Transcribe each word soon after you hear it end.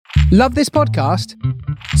Love this podcast?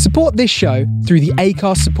 Support this show through the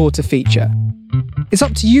Acast supporter feature. It's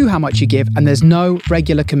up to you how much you give, and there's no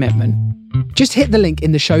regular commitment. Just hit the link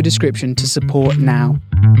in the show description to support now.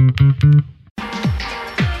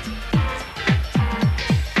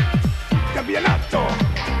 Campionato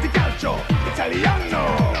di calcio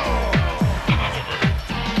italiano.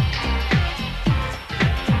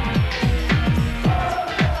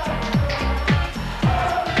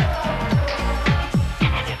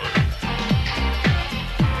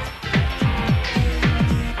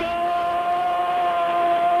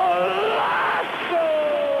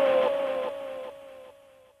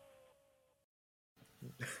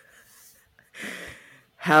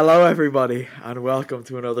 Hello everybody and welcome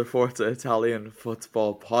to another Forza Italian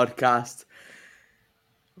football podcast.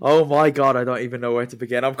 Oh my god, I don't even know where to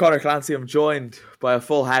begin. I'm Connor Clancy. I'm joined by a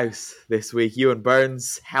full house this week. Ewan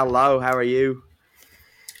Burns, hello, how are you?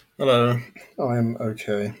 Hello, I am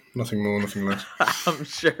okay. Nothing more, nothing less. I'm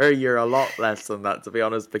sure you're a lot less than that, to be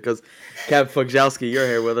honest, because Kev Fugzelski, you're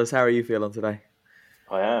here with us. How are you feeling today?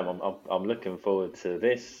 I am. I'm looking forward to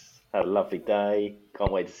this. Had a lovely day.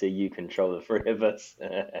 Can't wait to see you control the three of us.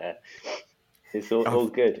 It's all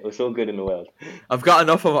good. It's all good in the world. I've got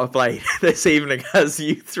enough on my plate this evening, as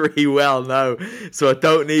you three well know, so I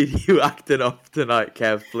don't need you acting up tonight,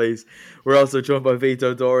 Kev, please. We're also joined by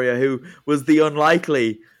Vito Doria, who was the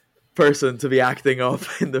unlikely person to be acting up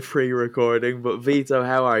in the pre-recording. But Vito,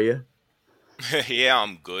 how are you? Yeah,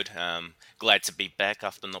 I'm good. Glad to be back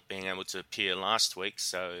after not being able to appear last week.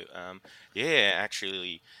 So, yeah,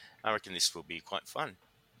 actually, I reckon this will be quite fun.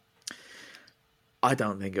 I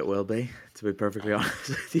don't think it will be, to be perfectly honest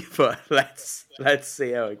with you, but let's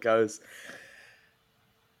see how it goes.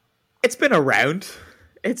 It's been a round.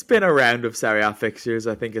 It's been a round of Serie A fixtures,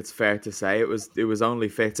 I think it's fair to say. It was only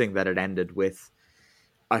fitting that it ended with,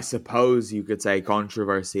 I suppose you could say,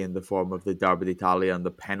 controversy in the form of the Derby d'Italia and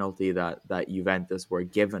the penalty that Juventus were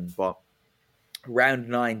given. But round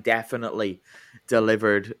 9 definitely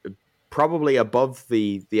delivered, probably above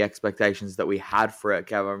the expectations that we had for it,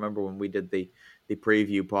 Kev. I remember when we did the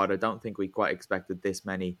preview pod, I don't think we quite expected this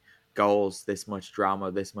many goals, this much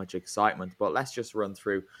drama, this much excitement. But let's just run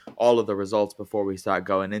through all of the results before we start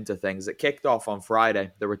going into things. It kicked off on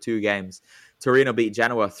Friday. There were 2 games. Torino beat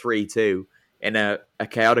Genoa 3-2 in a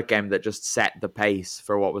chaotic game that just set the pace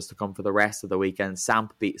for what was to come for the rest of the weekend.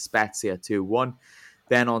 Samp beat Spezia 2-1.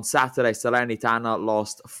 Then on Saturday, Salernitana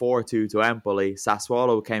lost 4-2 to Empoli.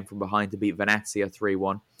 Sassuolo came from behind to beat Venezia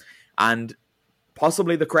 3-1. And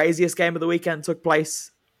possibly the craziest game of the weekend took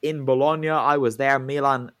place in Bologna. I was there.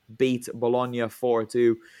 Milan beat Bologna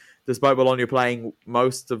 4-2, despite Bologna playing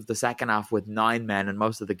most of the second half with 9 men and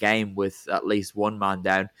most of the game with at least 1 man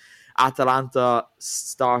down. Atalanta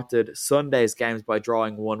started Sunday's games by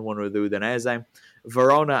drawing 1-1 with Udinese.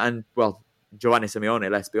 Verona and, well, Giovanni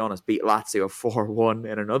Simeone, let's be honest, beat Lazio 4-1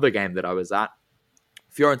 in another game that I was at.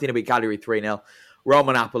 Fiorentina beat Cagliari 3-0.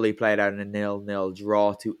 Roma Napoli played out in a 0-0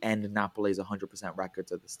 draw to end Napoli's 100%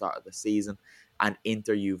 records at the start of the season. And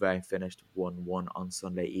Inter Juve finished 1-1 on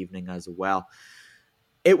Sunday evening as well.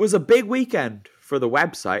 It was a big weekend for the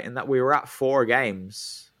website in that we were at 4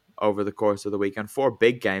 games over the course of the weekend. 4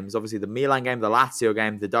 big games. Obviously the Milan game, the Lazio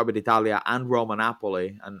game, the Derby d'Italia and Roma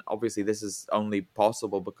Napoli. And obviously this is only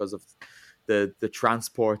possible because of the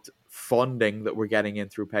transport funding that we're getting in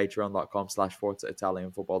through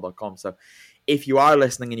patreon.com/ForzaItalianFootball.com. So if you are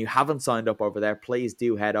listening and you haven't signed up over there, please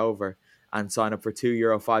do head over and sign up for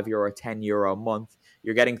 €2, €5 or €10 a month.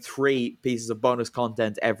 You're getting 3 pieces of bonus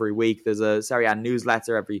content every week. There's a Serie A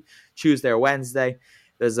newsletter every Tuesday or Wednesday.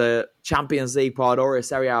 There's a Champions League pod or a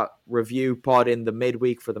Serie A review pod in the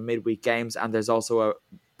midweek for the midweek games. And there's also a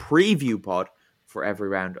preview pod for every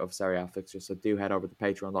round of Serie A fixtures. So do head over to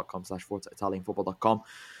patreon.com/ForzaItalianFootball.com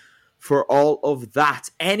for all of that.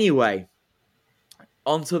 Anyway,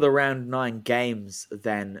 onto the round 9 games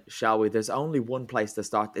then, shall we? There's only one place to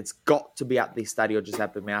start. It's got to be at the Stadio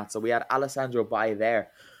Giuseppe Meazza. We had Alessandro Bai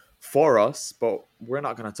there for us, but we're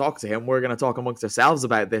not going to talk to him. We're going to talk amongst ourselves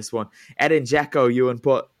about this one. Edin Dzeko, Ewan,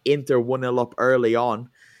 put Inter 1-0 up early on,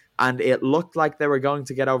 and it looked like they were going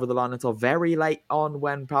to get over the line until very late on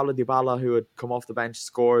when Paulo Dybala, who had come off the bench,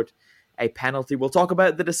 scored a penalty. We'll talk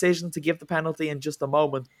about the decision to give the penalty in just a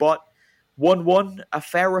moment, but 1-1, a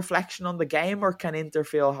fair reflection on the game, or can Inter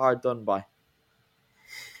feel hard done by?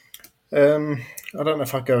 I don't know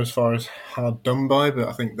if I'd go as far as hard done by, but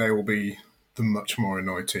I think they will be the much more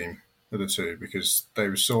annoyed team of the two, because they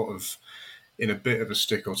were sort of in a bit of a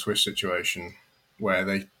stick or twist situation where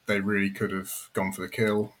they really could have gone for the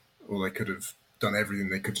kill, or they could have done everything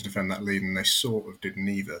they could to defend that lead, and they sort of did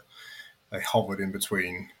neither. They hovered in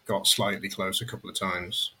between, got slightly close a couple of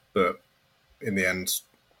times, But in the end,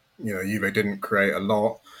 Juve didn't create a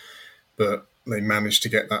lot, but they managed to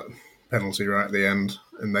get that penalty right at the end.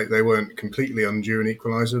 And they weren't completely undue an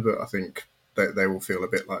equaliser, but I think they will feel a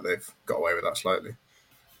bit like they've got away with that slightly.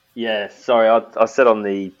 Yeah, sorry, I said on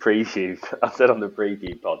the preview,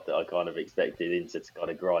 pod that I kind of expected Inter to kind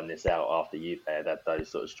of grind this out after Juve had those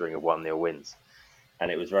sort of string of 1-0 wins,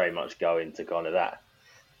 and it was very much going to kind of that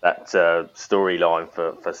storyline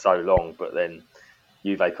for so long. But then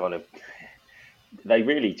Juve they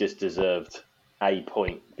really just deserved a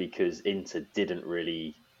point because Inter didn't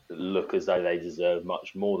really look as though they deserved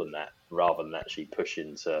much more than that, rather than actually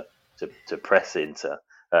pushing to press Inter.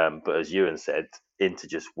 But as Ewan said, Inter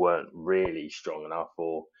just weren't really strong enough,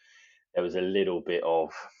 or there was a little bit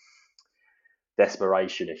of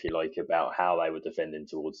desperation, if you like, about how they were defending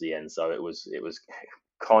towards the end. So it was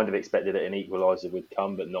kind of expected that an equaliser would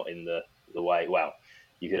come, but not in the way. Well,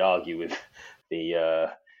 you could argue with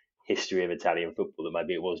the history of Italian football that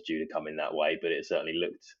maybe it was due to come in that way, but it certainly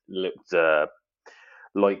looked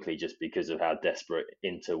likely just because of how desperate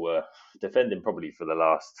Inter were defending probably for the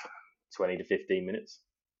last 20 to 15 minutes.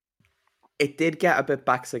 It did get a bit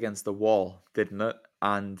backs against the wall, didn't it?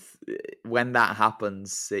 And when that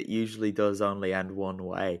happens, it usually does only end one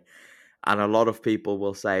way. And a lot of people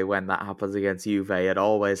will say when that happens against Juve, it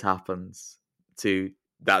always happens to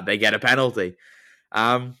that they get a penalty.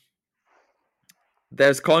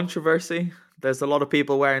 There's controversy. There's a lot of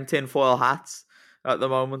people wearing tinfoil hats at the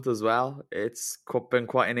moment as well. It's been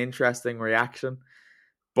quite an interesting reaction.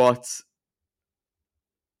 But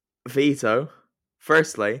Vito,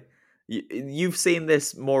 firstly, you've seen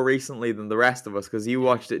this more recently than the rest of us because you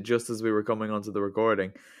watched it just as we were coming onto the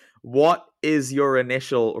recording. What is your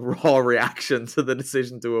initial raw reaction to the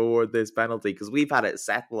decision to award this penalty? Because we've had it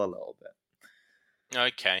settle a little bit.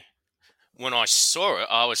 Okay. When I saw it,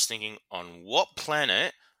 I was thinking, on what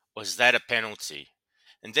planet was that a penalty?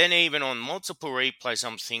 And then even on multiple replays,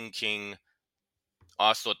 I'm thinking,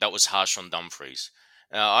 I thought that was harsh on Dumfries.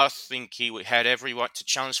 I think he had every right to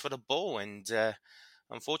challenge for the ball, and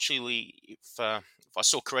unfortunately, if I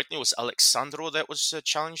saw correctly, it was Alexandro that was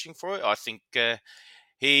challenging for it. I think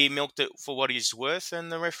he milked it for what it's worth,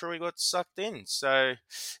 and the referee got sucked in. So,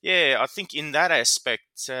 yeah, I think in that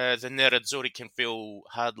aspect, the Nerazzurri can feel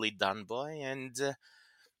hardly done by, and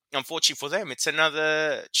unfortunately for them, it's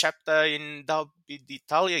another chapter in Derby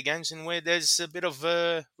d'Italia games in where there's a bit of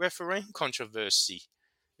a refereeing controversy,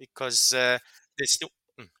 because there's still...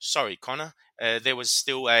 Sorry, Connor. There was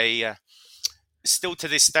still still to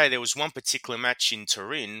this day, there was one particular match in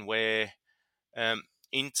Turin where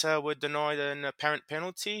Inter were denied an apparent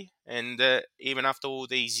penalty, and even after all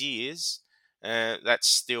these years, that's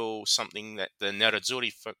still something that the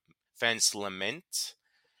Nerazzurri fans lament,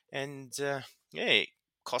 and it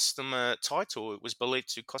cost them a title. It was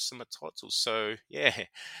believed to cost them a title. So yeah,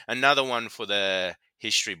 another one for the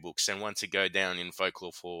history books, and one to go down in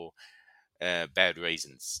folklore for bad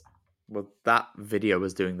reasons. Well, that video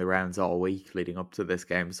was doing the rounds all week leading up to this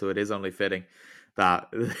game, so it is only fitting that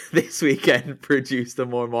this weekend produced a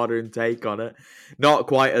more modern take on it. Not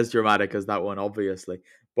quite as dramatic as that one, obviously.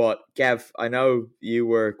 But, Kev, I know you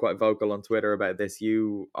were quite vocal on Twitter about this.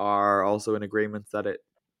 You are also in agreement that it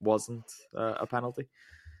wasn't a penalty?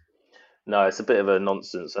 No, it's a bit of a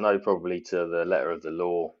nonsense. I know probably to the letter of the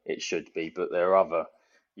law it should be, but there are other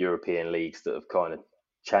European leagues that have kind of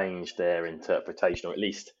changed their interpretation, or at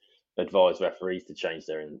least advise referees to change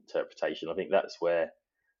their interpretation. I think that's where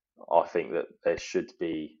I think that there should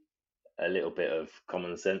be a little bit of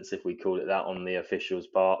common sense, if we call it that, on the officials'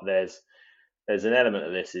 part. There's an element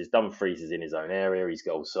of this is Dumfries is in his own area, he's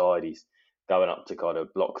goal side, he's going up to kind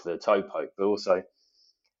of block the toe poke, but also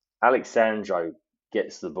Alexandro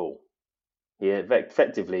gets the ball. He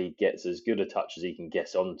effectively gets as good a touch as he can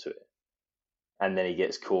get onto it, and then he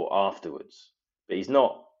gets caught afterwards. But he's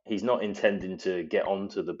not intending to get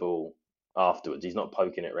onto the ball afterwards. He's not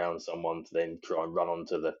poking it around someone to then try and run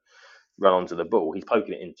onto the ball. He's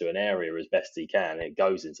poking it into an area as best he can. And it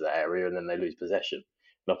goes into that area, and then they lose possession.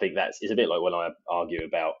 And I think it's a bit like when I argue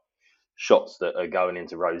about shots that are going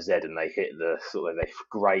into row Z and they hit they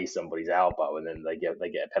graze somebody's elbow, and then they get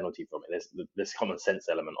a penalty from it. This common sense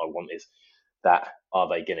element I want is that, are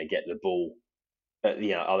they going to get the ball?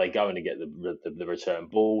 Are they going to get the return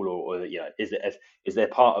ball, or is there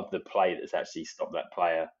part of the play that's actually stopped that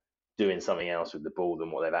player doing something else with the ball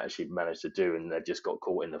than what they've actually managed to do, and they've just got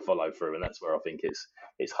caught in the follow through? And that's where I think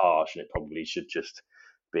it's harsh, and it probably should just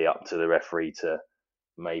be up to the referee to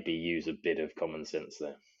maybe use a bit of common sense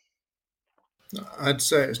there. I'd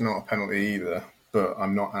say it's not a penalty either, but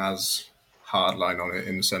I'm not as hardline on it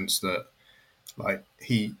in the sense that, like,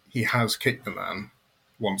 he has kicked the man.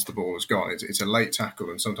 once the ball has gone. It's a late tackle,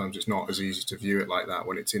 and sometimes it's not as easy to view it like that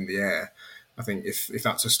when it's in the air. I think if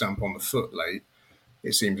that's a stamp on the foot late,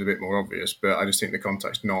 it seems a bit more obvious. But I just think the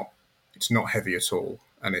contact's not heavy at all,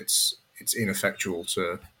 and it's ineffectual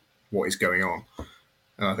to what is going on.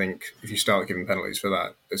 And I think if you start giving penalties for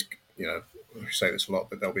that, there's, we say this a lot,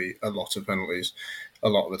 but there'll be a lot of penalties a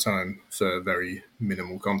lot of the time for very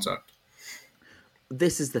minimal contact.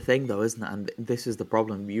 This is the thing, though, isn't it? And this is the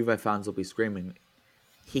problem. Juve fans will be screaming,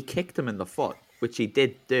 he kicked him in the foot, which he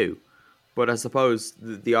did do. But I suppose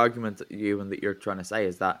the argument that you're trying to say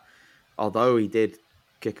is that although he did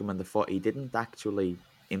kick him in the foot, he didn't actually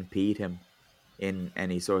impede him in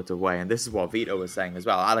any sort of way. And this is what Vito was saying as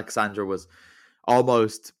well. Alex Sandro was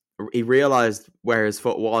almost, he realized where his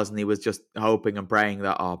foot was, and he was just hoping and praying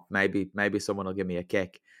that, maybe someone will give me a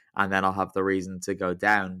kick and then I'll have the reason to go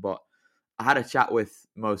down. But I had a chat with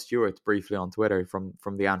Mo Stewart briefly on Twitter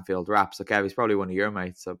from the Anfield Wrap. So Kev, he's probably one of your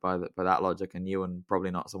mates, so by that logic, and you, and probably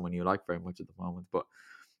not someone you like very much at the moment. But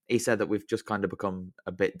he said that we've just kind of become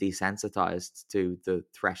a bit desensitized to the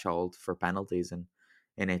threshold for penalties in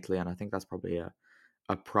Italy, and I think that's probably a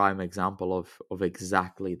prime example of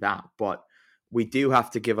exactly that. But we do have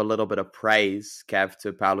to give a little bit of praise, Kev,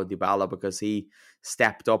 to Paulo Dybala, because he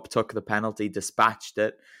stepped up, took the penalty, dispatched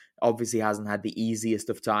it. Obviously hasn't had the easiest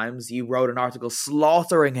of times. You wrote an article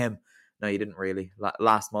slaughtering him. No, you didn't really.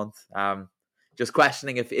 Last month. Just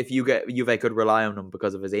questioning if Juve could rely on him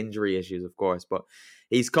because of his injury issues, of course. But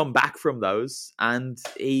he's come back from those, and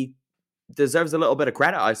he deserves a little bit of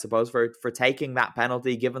credit, I suppose, for taking that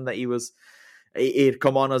penalty, given that he'd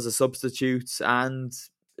come on as a substitute, and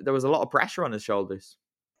there was a lot of pressure on his shoulders.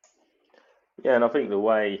 Yeah, and I think the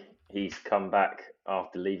way he's come back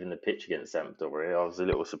after leaving the pitch against Sampdoria, I was a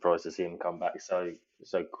little surprised to see him come back so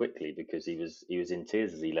quickly, because he was in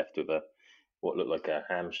tears as he left with what looked like a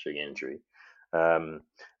hamstring injury.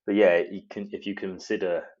 But yeah, if you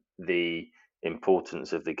consider the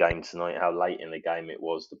importance of the game tonight, how late in the game it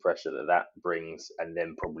was, the pressure that brings, and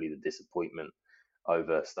then probably the disappointment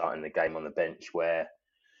over starting the game on the bench, where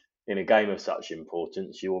in a game of such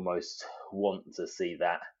importance, you almost want to see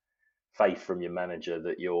that faith from your manager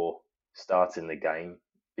that you're starting the game,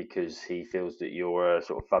 because he feels that you're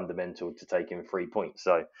sort of fundamental to taking 3 points.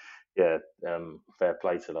 So, yeah, fair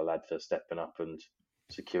play to the lad for stepping up and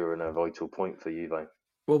securing a vital point for Juve.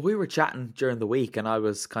 Well, we were chatting during the week, and I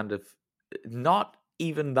was kind of not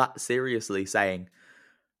even that seriously saying,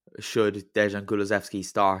 should Dejan Kulusevski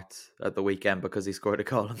start at the weekend because he scored a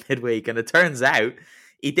goal in midweek? And it turns out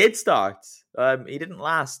he did start. He didn't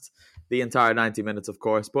last the entire 90 minutes, of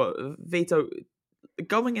course. But Vito,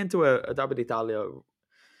 going into a Derby d'Italia,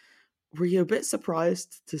 were you a bit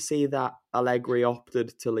surprised to see that Allegri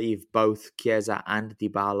opted to leave both Chiesa and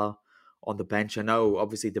Dybala on the bench? I know,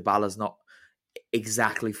 obviously, Dybala's not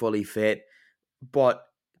exactly fully fit, but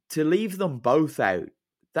to leave them both out,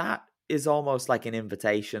 that is almost like an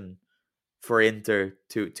invitation for Inter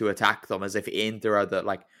to attack them, as if Inter are the,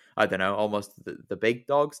 like, I don't know, almost the big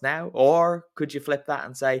dogs now. Or could you flip that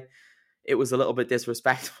and say it was a little bit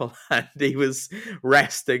disrespectful and he was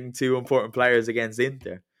resting two important players against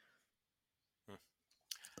Inter?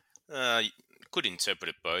 Could interpret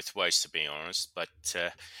it both ways, to be honest, but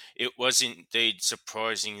it was indeed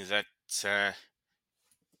surprising that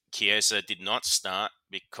Chiesa did not start,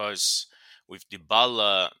 because with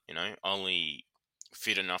Dybala, only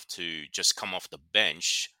fit enough to just come off the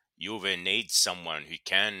bench, Juve needs someone who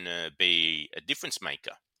can be a difference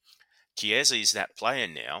maker. Chiesa is that player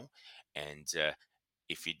now, and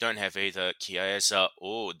if you don't have either Chiesa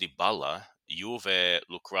or Dybala, Juve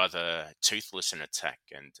look rather toothless in attack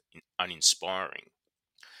and uninspiring.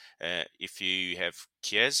 If you have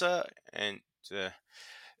Chiesa and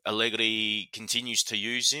Allegri continues to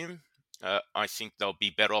use him, I think they'll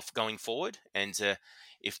be better off going forward. And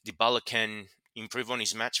if Dybala can improve on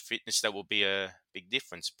his match fitness, that will be a big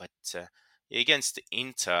difference. But against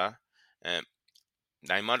Inter,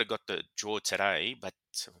 they might have got the draw today,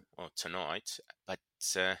 or tonight. But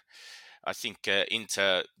I think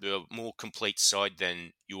Inter, they're a more complete side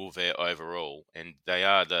than Juve overall, and they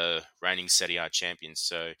are the reigning Serie A champions.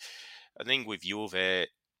 So I think with Juve,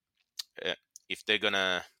 if they're going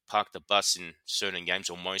to park the bus in certain games,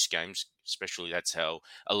 or most games, especially that's how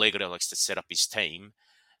Allegri likes to set up his team,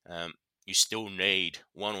 you still need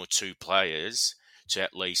one or two players to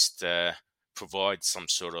at least provide some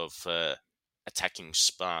sort of attacking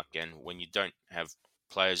spark. And when you don't have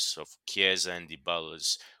players of Chiesa and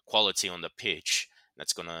Dybala's quality on the pitch,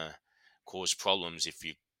 that's going to cause problems if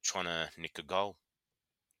you're trying to nick a goal.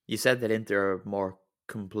 You said that Inter are a more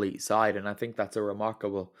complete side, and I think that's a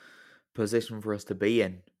remarkable position for us to be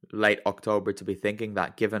in late October to be thinking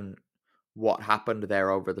that, given what happened there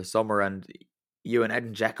over the summer. And Ewan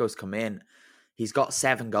Edin Dzeko's come in. He's got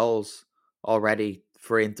 7 goals already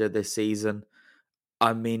for Inter this season.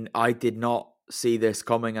 I mean, I did not see this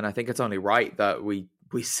coming, and I think it's only right that we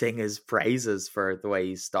sing his praises for the way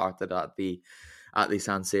he started at the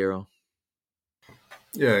San Siro.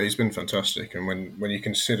 Yeah, he's been fantastic, and when you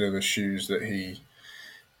consider the shoes that he,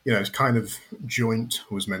 his kind of joint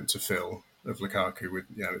was meant to fill of Lukaku, with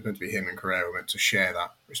it was meant to be him and Correa were meant to share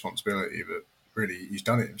that responsibility, but really he's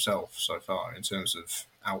done it himself so far in terms of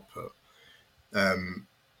output.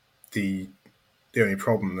 The only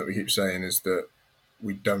problem that we keep saying is that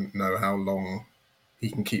we don't know how long he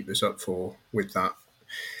can keep this up for with that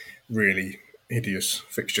really hideous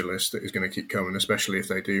fixture list that is going to keep coming, especially if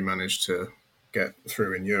they do manage to get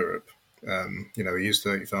through in Europe. He is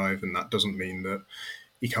 35, and that doesn't mean that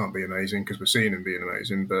he can't be amazing, because we're seeing him being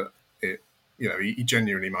amazing, but he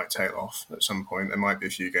genuinely might tail off at some point. There might be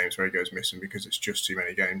a few games where he goes missing because it's just too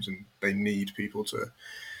many games, and they need people to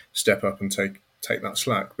step up and take that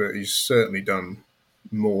slack. But he's certainly done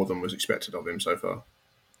more than was expected of him so far.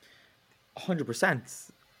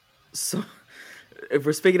 100%. So, if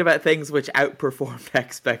we're speaking about things which outperformed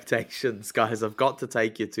expectations, guys, I've got to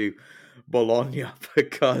take you to Bologna,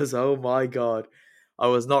 because, oh my God, I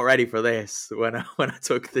was not ready for this when I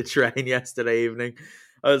took the train yesterday evening.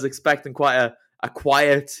 I was expecting quite a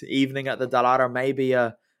quiet evening at the Dallara, maybe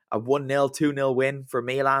a 1-0, 2-0 win for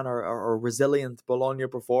Milan, or a resilient Bologna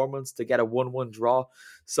performance to get a 1-1 draw,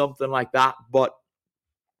 something like that. But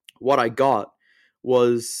what I got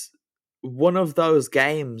was one of those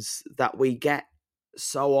games that we get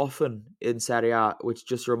so often in Serie A, which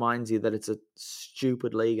just reminds you that it's a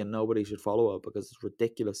stupid league and nobody should follow it because it's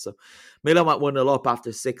ridiculous. So Milan went 1-0 up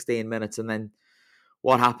after 16 minutes, and then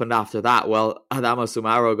what happened after that? Well, Adama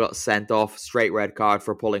Soumare got sent off, straight red card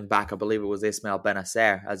for pulling back. I believe it was Ismail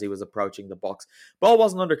Benacer as he was approaching the box. Ball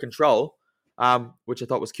wasn't under control, which I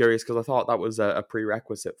thought was curious, because I thought that was a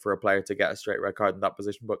prerequisite for a player to get a straight red card in that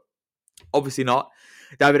position, but obviously not.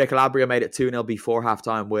 Davide Calabria made it 2-0 before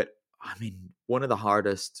halftime with, one of the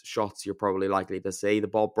hardest shots you're probably likely to see. The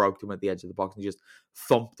ball broke to him at the edge of the box and just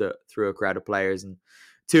thumped it through a crowd of players. And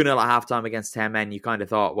 2-0 at halftime against 10 men, you kind of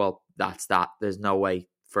thought, well, that's that. There's no way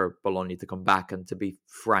for Bologna to come back. And to be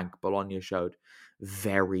frank, Bologna showed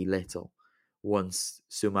very little once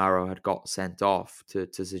Soumare had got sent off to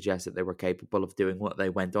suggest that they were capable of doing what they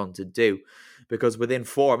went on to do. Because within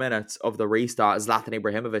 4 minutes of the restart, Zlatan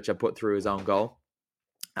Ibrahimovic had put through his own goal.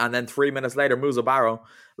 And then 3 minutes later, Musa Barrow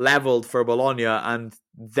leveled for Bologna. And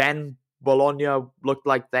then Bologna looked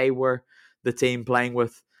like they were the team playing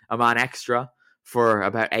with a man extra for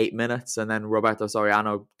about 8 minutes. And then Roberto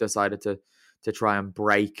Soriano decided to try and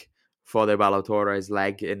break Fode Ballo-Torre's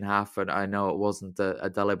leg in half. And I know it wasn't a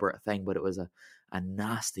deliberate thing, but it was a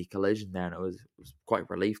nasty collision there. And it was quite a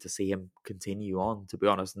relief to see him continue on, to be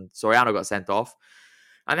honest. And Soriano got sent off.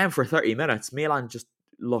 And then for 30 minutes, Milan just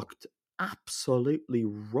looked absolutely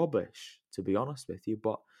rubbish, to be honest with you.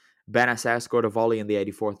 But Benacer scored a volley in the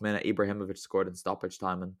 84th minute. Ibrahimovic scored in stoppage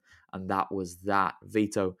time, and that was that.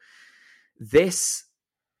 Vito, this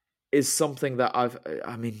is something that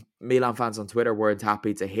Milan fans on Twitter weren't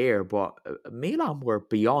happy to hear, but Milan were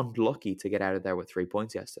beyond lucky to get out of there with 3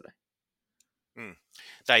 points yesterday.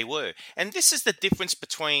 They were. And this is the difference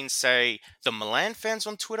between, say, the Milan fans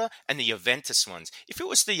on Twitter and the Juventus ones. If it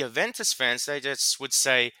was the Juventus fans, they just would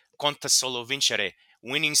say, conta solo vincere.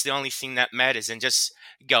 Winning's the only thing that matters, and just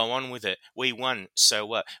go on with it. We won, so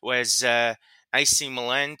what? Whereas AC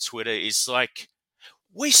Milan Twitter is like,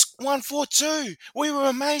 we won 4-2. We were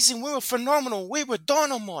amazing. We were phenomenal. We were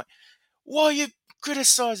dynamite. Why are you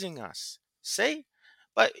criticizing us? See?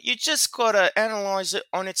 But you just got to analyze it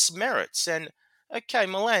on its merits. And, okay,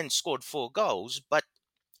 Milan scored 4 goals, but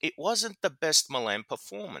it wasn't the best Milan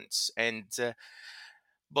performance. And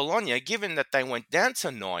Bologna, given that they went down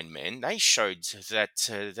to 9 men, they showed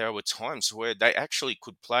that there were times where they actually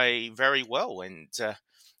could play very well. And it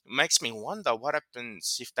makes me wonder what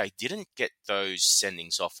happens if they didn't get those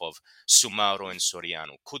sendings off of Soumare and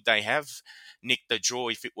Soriano. Could they have nicked the draw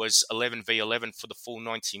if it was 11v11 for the full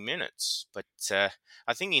 90 minutes? But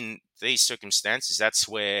I think in these circumstances, that's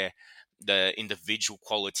where the individual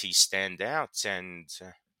qualities stand out. And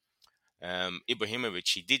Ibrahimovic,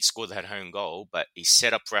 he did score that home goal, but he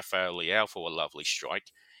set up Rafael Leao for a lovely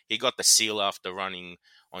strike. He got the seal after running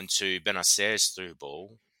onto Benacer's through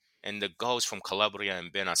ball. And the goals from Calabria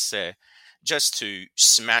and Benacer, just to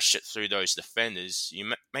smash it through those defenders,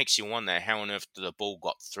 makes you wonder how on earth the ball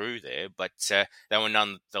got through there. But they were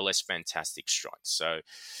nonetheless fantastic strikes. So,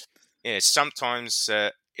 yeah, sometimes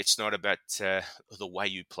it's not about the way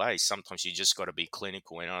you play. Sometimes you just got to be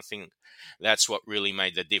clinical, and I think that's what really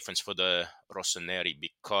made the difference for the Rossoneri,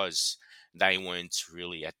 because they weren't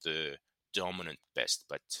really at the dominant best,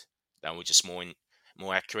 but they were just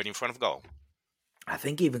more accurate in front of goal. I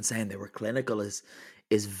think even saying they were clinical is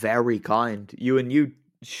very kind. You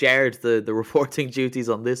shared the reporting duties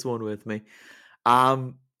on this one with me.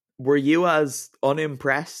 Were you as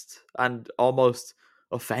unimpressed and almost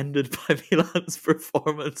offended by Milan's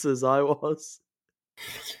performance as I was?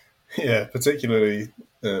 Yeah, particularly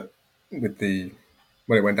with the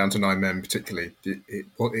when it went down to 9 men. Particularly,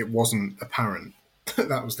 it wasn't apparent that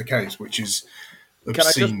that was the case, which is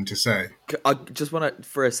obscene to say. I just want to,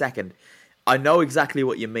 for a second, I know exactly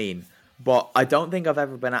what you mean, but I don't think I've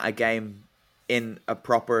ever been at a game in a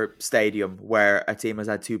proper stadium where a team has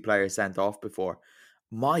had 2 players sent off before.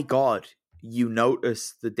 My God, you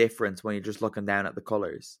notice the difference when you're just looking down at the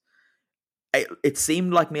colours. It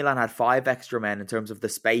seemed like Milan had 5 extra men in terms of the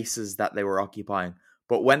spaces that they were occupying.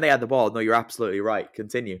 But when they had the ball, no, you're absolutely right.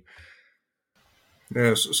 Continue.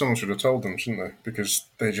 Yeah, someone should have told them, shouldn't they? Because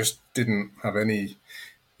they just didn't have any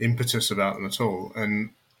impetus about them at all. And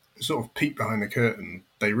sort of peek behind the curtain,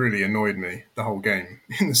 they really annoyed me the whole game,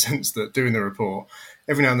 in the sense that doing the report,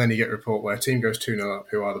 every now and then you get a report where a team goes 2-0 up,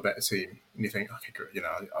 who are the better team, and you think, okay, great,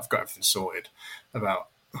 I've got everything sorted about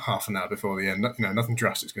half an hour before the end. Nothing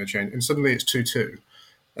drastic's going to change. And suddenly it's 2-2,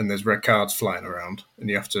 and there's red cards flying around, and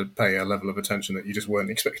you have to pay a level of attention that you just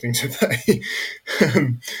weren't expecting to pay.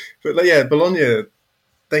 But yeah, Bologna,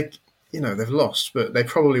 they've lost, but they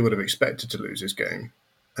probably would have expected to lose this game,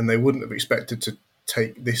 and they wouldn't have expected to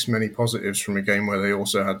take this many positives from a game where they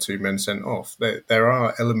also had 2 men sent off. There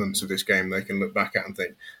are elements of this game they can look back at and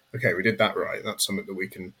think, okay, we did that right. That's something that we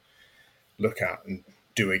can look at and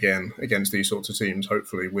do again against these sorts of teams,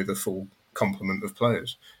 hopefully with a full complement of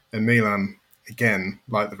players. And Milan, again,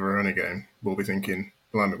 like the Verona game, will be thinking,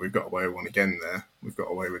 blimey, we've got away with one again there. We've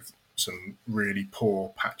got away with some really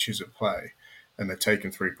poor patches of play, and they've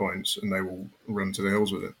taken 3 points, and they will run to the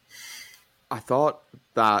hills with it. I thought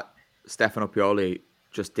that Stefano Pioli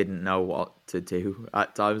just didn't know what to do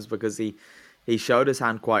at times, because he showed his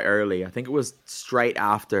hand quite early. I think it was straight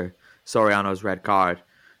after Soriano's red card.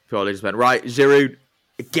 Pioli just went, right, Giroud,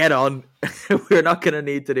 get on. We're not going to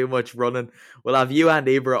need to do much running. We'll have you and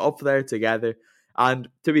Ibra up there together. And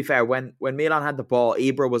to be fair, when Milan had the ball,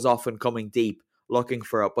 Ibra was often coming deep looking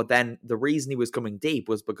for it. But then the reason he was coming deep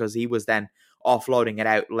was because he was then offloading it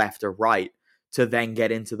out left or right to then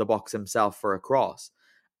get into the box himself for a cross.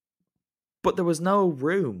 But there was no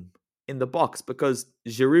room in the box because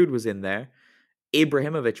Giroud was in there.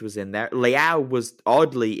 Ibrahimovic was in there. Leao was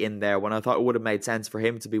oddly in there when I thought it would have made sense for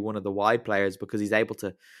him to be one of the wide players because he's able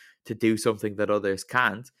to do something that others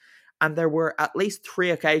can't. And there were at least 3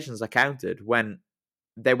 occasions I counted when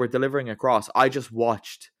they were delivering across. I just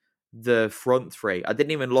watched the front 3. I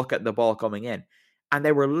didn't even look at the ball coming in. And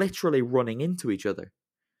they were literally running into each other.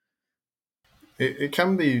 It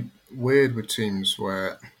can be weird with teams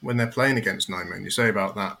where when they're playing against 9 men, you say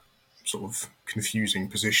about that sort of confusing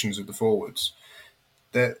positions of the forwards.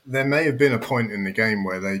 There may have been a point in the game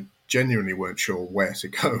where they genuinely weren't sure where to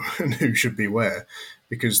go and who should be where,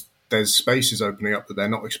 because there's spaces opening up that they're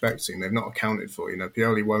not expecting, they've not accounted for.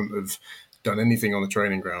 Pioli won't have done anything on the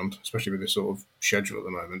training ground, especially with this sort of schedule at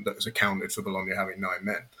the moment, that has accounted for Bologna having 9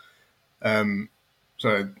 men.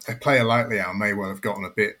 So a player like Leao may well have gotten a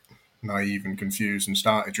bit naive and confused and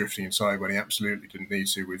started drifting inside when he absolutely didn't need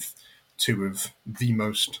to, with 2 of the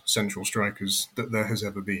most central strikers that there has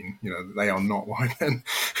ever been. They are not wide men.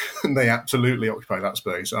 And they absolutely occupy that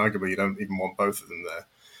space. Arguably, you don't even want both of them there.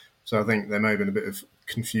 So I think there may have been a bit of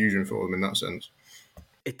confusion for them in that sense.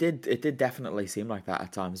 It did definitely seem like that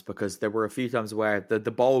at times, because there were a few times where the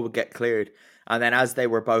ball would get cleared, and then as they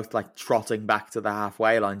were both like trotting back to the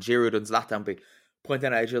halfway line, Giroud and Zlatan be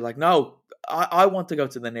pointing at each other like, no, I want to go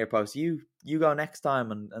to the near post. You go next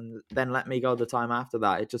time, and then let me go the time after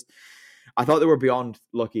that. I thought they were beyond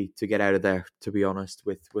lucky to get out of there, to be honest,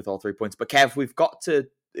 with all 3 points. But Kev, we've got to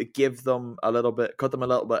cut them a little bit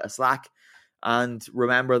of slack, and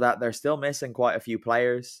remember that they're still missing quite a few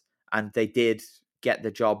players, and they did get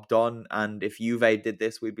the job done. And if Juve did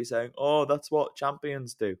this, we'd be saying, oh, that's what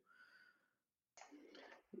champions do.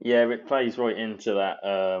 Yeah, it plays right into that,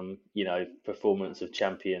 performance of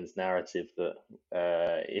champions narrative that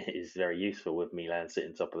is very useful with Milan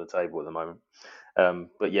sitting top of the table at the moment.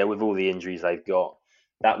 But yeah, with all the injuries they've got,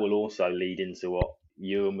 that will also lead into what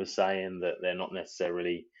Ewan was saying, that they're not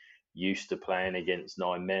necessarily used to playing against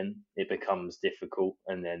 9 men. It becomes difficult,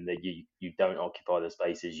 and then you don't occupy the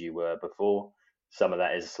spaces you were before. Some of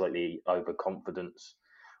that is slightly overconfidence,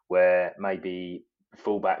 where maybe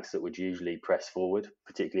fullbacks that would usually press forward,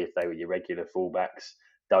 particularly if they were your regular fullbacks,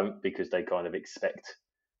 don't, because they kind of expect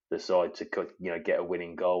the side to get a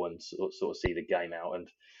winning goal and sort of see the game out,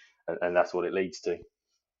 and that's what it leads to.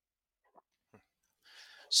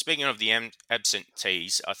 Speaking of the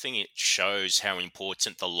absentees, I think it shows how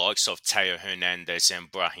important the likes of Teo Hernandez and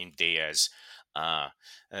Brahim Diaz are.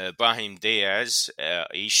 Brahim Diaz,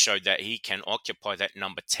 he showed that he can occupy that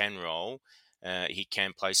number 10 role. He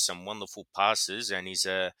can play some wonderful passes, and he's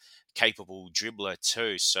a capable dribbler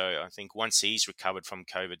too. So I think once he's recovered from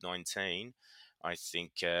COVID-19, I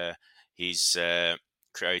think his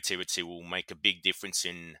creativity will make a big difference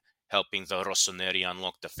in helping the Rossoneri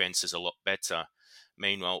unlock defenses a lot better.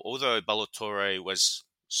 Meanwhile, although Ballatore was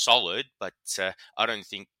solid, but I don't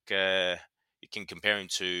think you can compare him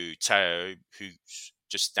to Teo, who's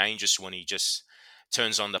just dangerous when he just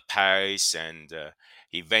turns on the pace and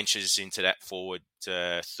he ventures into that forward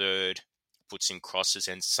third, puts in crosses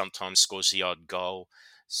and sometimes scores the odd goal.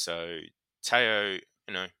 So Teo,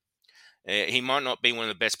 he might not be one of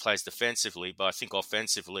the best players defensively, but I think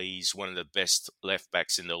offensively he's one of the best left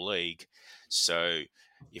backs in the league. So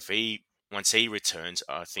once he returns,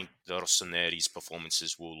 I think the Rossoneri's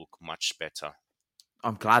performances will look much better.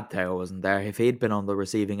 I'm glad Teo wasn't there. If he'd been on the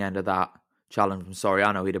receiving end of that challenge from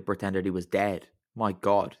Soriano, he'd have pretended he was dead. My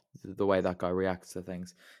God, the way that guy reacts to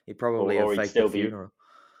things. He'd probably have faked the funeral.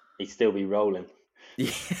 He'd still be rolling.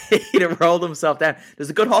 He'd have rolled himself down. There's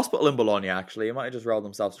a good hospital in Bologna, actually. He might have just rolled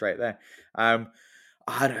himself straight there. I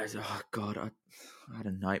had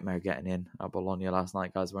a nightmare getting in at Bologna last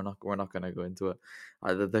night, guys. We're not going to go into it.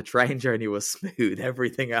 The train journey was smooth.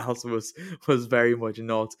 Everything else was very much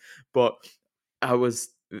not. But I was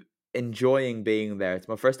enjoying being there. It's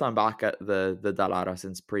my first time back at the Dallara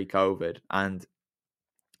since pre-COVID, and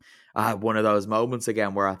I had one of those moments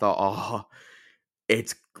again where I thought,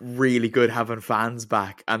 it's really good having fans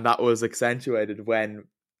back. And that was accentuated when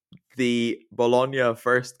the Bologna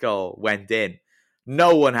first goal went in.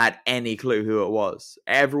 No one had any clue who it was.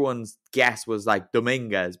 Everyone's guess was like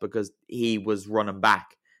Dominguez because he was running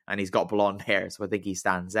back and he's got blonde hair, so I think he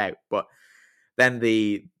stands out. But then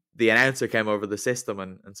the announcer came over the system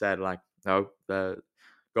and said, like, no, the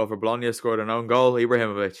goal for Bologna scored an own goal,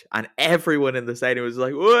 Ibrahimovic. And everyone in the stadium was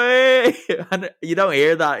like, way! And you don't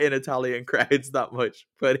hear that in Italian crowds that much,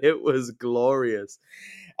 but it was glorious.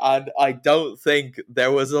 And I don't think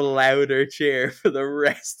there was a louder cheer for the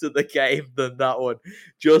rest of the game than that one,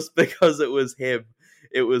 just because it was him.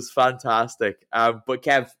 It was fantastic. But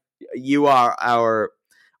Kev, you are our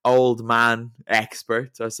old man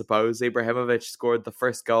expert, I suppose. Ibrahimovic scored the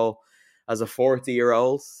first goal as a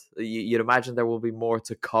 40-year-old. You'd imagine there will be more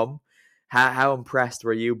to come. How impressed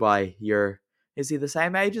were you by is he the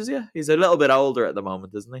same age as you? He's a little bit older at the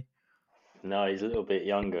moment, isn't he? No, he's a little bit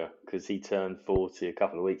younger because he turned 40 a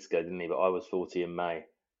couple of weeks ago, didn't he? But I was 40 in May.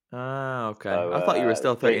 Ah, okay. So, I thought you were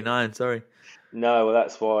still 39, sorry. No, well,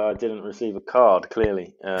 that's why I didn't receive a card,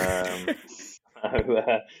 clearly.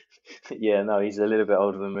 Yeah, no, he's a little bit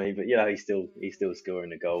older than me, but yeah, he's still scoring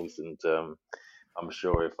the goals, and I'm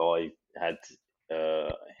sure if I had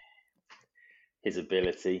his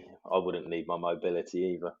ability, I wouldn't need my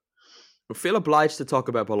mobility either. I feel obliged to talk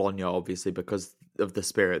about Bologna, obviously, because of the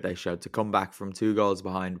spirit they showed, to come back from 2 goals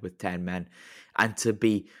behind with 10 men and to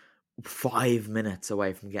be 5 minutes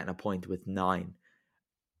away from getting a point with 9.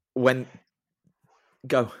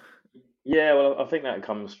 Go. Yeah, well, I think that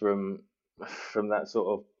comes from that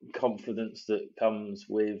sort of confidence that comes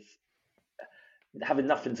with having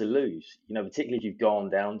nothing to lose, particularly if you've gone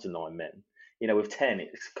down to 9 men. With 10,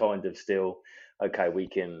 it's kind of still, okay, we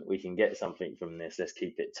can get something from this, let's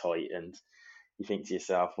keep it tight. And you think to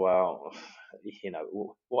yourself, well,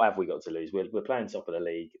 what have we got to lose? We're playing top of the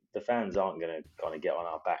league. The fans aren't going to kind of get on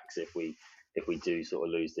our backs if we do sort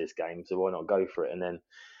of lose this game, so why not go for it? And then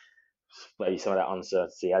maybe some of that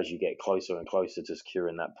uncertainty as you get closer and closer to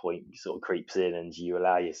securing that point sort of creeps in, and you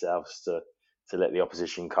allow yourselves to let the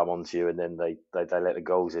opposition come onto you, and then they let the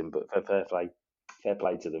goals in. But fair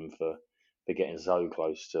play to them for getting so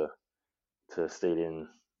close to stealing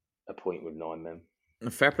a point with 9 men.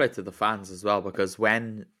 And fair play to the fans as well, because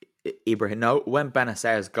when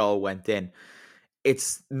Benacer's goal went in,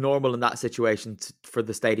 it's normal in that situation for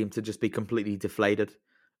the stadium to just be completely deflated.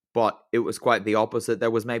 But it was quite the opposite.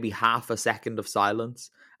 There was maybe half a second of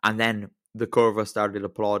silence, and then the Curva started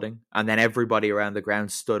applauding, and then everybody around the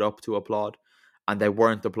ground stood up to applaud, and they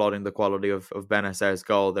weren't applauding the quality of Benacer's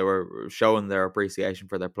goal. They were showing their appreciation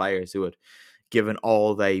for their players who had given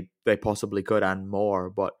all they possibly could and more.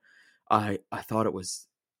 But I thought it was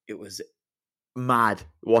mad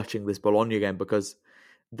watching this Bologna game, because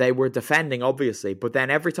they were defending, obviously, but then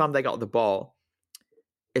every time they got the ball,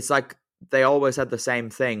 it's like they always had the same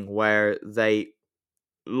thing where they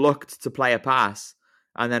looked to play a pass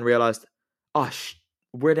and then realized, oh,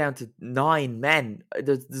 we're down to 9 men.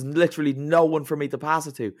 There's literally no one for me to pass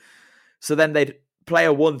it to. So then they'd play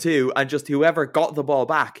a 1-2 and just whoever got the ball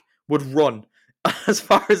back would run as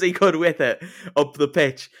far as he could with it up the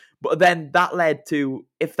pitch. But then that led to,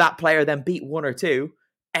 if that player then beat 1 or 2,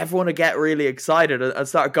 everyone would get really excited and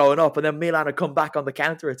start going up. And then Milan would come back on the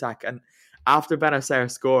counter-attack. And after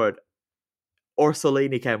Benacer scored,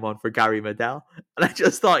 Orsolini came on for Gary Medel. And I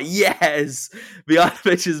just thought, yes,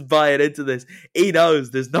 Mijatovic is buying into this. He knows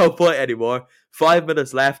there's no point anymore. 5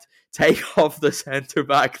 minutes left. Take off the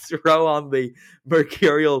centre-back. Throw on the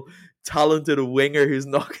mercurial, talented winger who's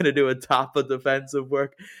not going to do a tap of defensive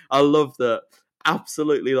work. I loved it.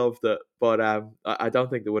 Absolutely loved it. But I don't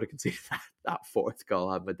think they would have conceded that fourth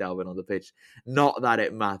goal had Medel been on the pitch. Not that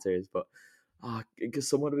it matters, but because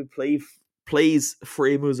someone would please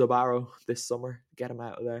free Musabaro this summer. Get him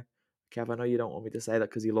out of there. Kev, I know you don't want me to say that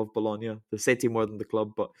because you love Bologna, the city more than the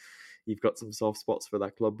club, but you've got some soft spots for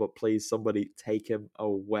that club. But please, somebody take him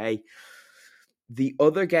away. The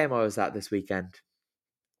other game I was at this weekend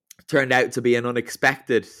turned out to be an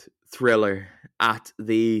unexpected thriller at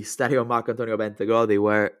the Stadio Marcantonio Bentegodi,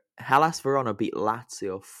 where Hellas Verona beat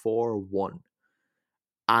Lazio 4-1.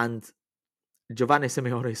 And Giovanni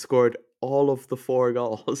Simeone scored all of the 4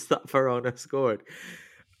 goals that Verona scored.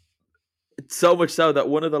 So much so that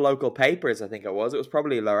one of the local papers, I think it was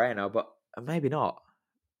probably Loreno, but maybe not,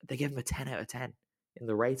 they gave him a 10 out of 10 in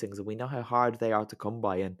the ratings. And we know how hard they are to come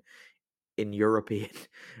by in European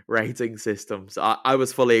rating systems. I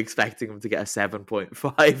was fully expecting him to get a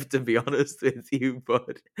 7.5, to be honest with you,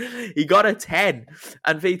 but he got a 10.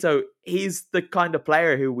 And Vito, he's the kind of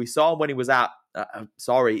player who we saw when he was at,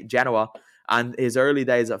 Genoa, and his early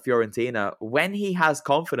days at Fiorentina. When he has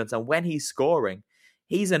confidence and when he's scoring,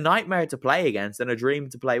 he's a nightmare to play against and a dream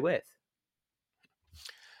to play with.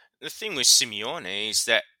 The thing with Simeone is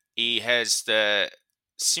that he has the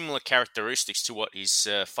similar characteristics to what his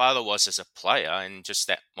father was as a player, and just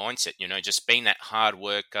that mindset, just being that hard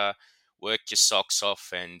worker, work your socks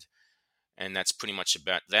off, and that's pretty much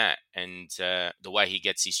about that. And the way he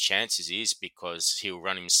gets his chances is because he'll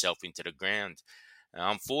run himself into the ground.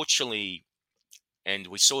 Unfortunately, and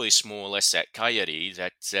we saw this more or less at Cagliari,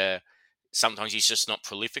 that sometimes he's just not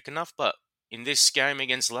prolific enough. But in this game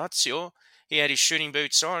against Lazio, he had his shooting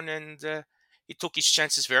boots on and he took his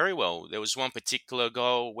chances very well. There was one particular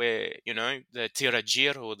goal where, the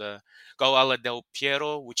tiragir or the goal alla del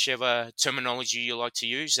Piero, whichever terminology you like to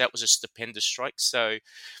use, that was a stupendous strike. So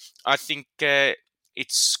I think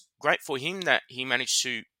it's great for him that he managed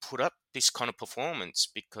to put up this kind of performance,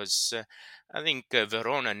 because I think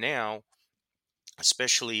Verona now,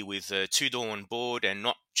 especially with Tudor on board and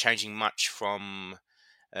not changing much from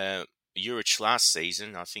Juric last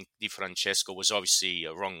season, I think Di Francesco was obviously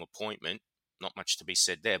a wrong appointment. Not much to be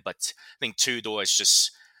said there, but I think Tudor has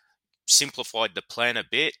just simplified the plan a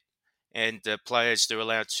bit, and the players, they're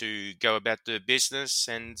allowed to go about their business.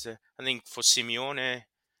 And I think for Simeone,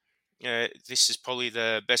 this is probably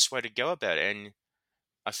the best way to go about it. And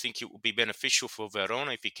I think it will be beneficial for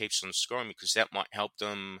Verona if he keeps on scoring, because that might help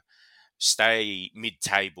them stay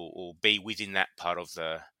mid-table or be within that part of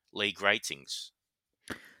the league ratings.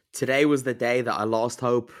 Today was the day that I lost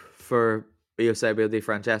hope for Eusebio Di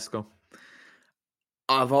Francesco.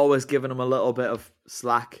 I've always given him a little bit of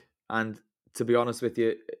slack, and to be honest with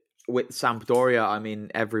you, with Sampdoria, I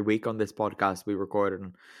mean, every week on this podcast we recorded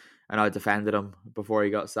and I defended him before he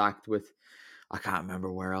got sacked with, I can't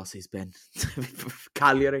remember where else he's been.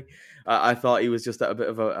 Cagliari. I thought he was just at a bit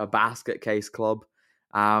of a basket case club.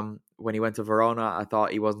 When he went to Verona, I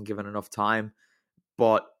thought he wasn't given enough time.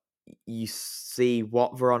 But you see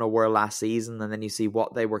what Verona were last season, and then you see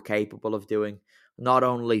what they were capable of doing, not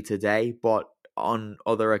only today, but on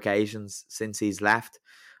other occasions since he's left.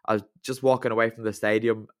 I was just walking away from the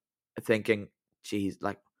stadium thinking, geez,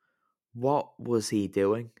 like, what was he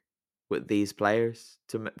doing with these players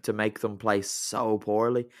to make them play so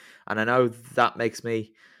poorly? And I know that makes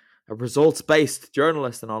me a results-based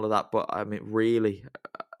journalist and all of that, but I mean, really,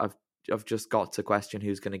 I've just got to question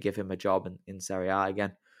who's going to give him a job in Serie A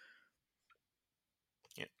again.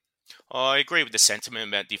 Yeah, I agree with the sentiment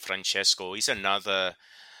about Di Francesco. He's another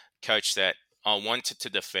coach that I wanted to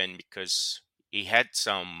defend, because he had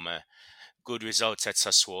some good results at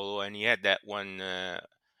Sassuolo, and he had that one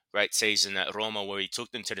great season at Roma where he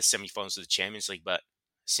took them to the semi-finals of the Champions League. But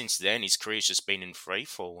since then, his career's just been in free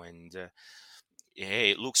fall, and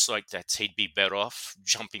it looks like that he'd be better off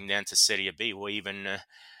jumping down to Serie B, or even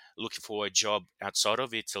looking for a job outside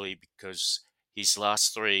of Italy, because his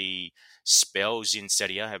last 3 spells in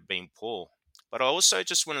Serie A have been poor. But I also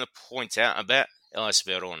just wanted to point out about Hellas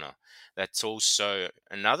Verona. That's also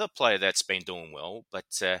another player that's been doing well,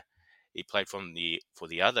 but he played for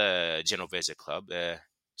the other Genovese club,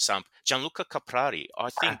 Samp. Gianluca Caprari. I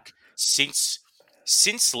think since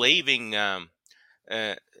leaving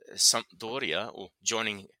Sampdoria or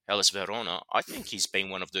joining Hellas Verona, I think he's been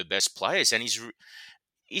one of the best players, and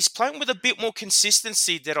he's playing with a bit more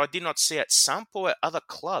consistency that I did not see at Samp or at other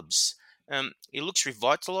clubs. He looks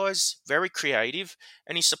revitalised, very creative,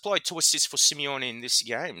 and he supplied 2 assists for Simeone in this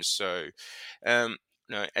game. So,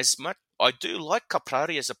 as much I do like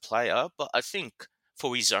Caprari as a player, but I think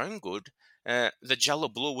for his own good, the Giallo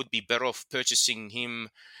Blu would be better off purchasing him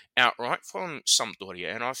outright from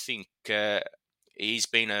Sampdoria, and I think he's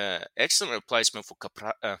been an excellent replacement for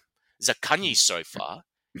Zaccagni so far,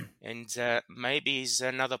 and maybe he's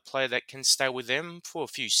another player that can stay with them for a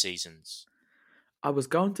few seasons. I was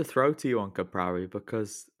going to throw to you on Caprari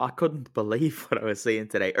because I couldn't believe what I was seeing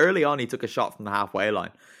today. Early on, he took a shot from the halfway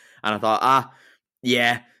line, and I thought,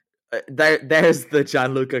 there's the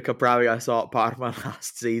Gianluca Caprari I saw at Parma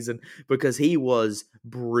last season, because he was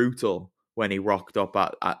brutal when he rocked up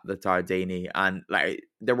at the Tardini, and like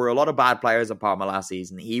there were a lot of bad players at Parma last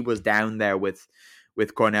season. He was down there with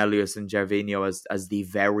Cornelius and Gervinho as the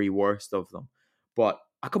very worst of them. But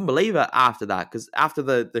I couldn't believe it after that, because after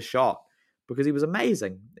the shot, because he was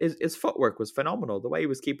amazing. His footwork was phenomenal. The way he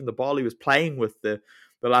was keeping the ball, he was playing with the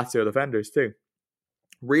Lazio defenders too.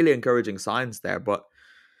 Really encouraging signs there. But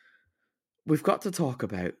we've got to talk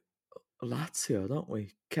about Lazio, don't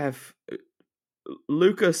we? Kev,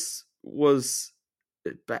 Lucas was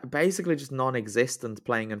basically just non-existent,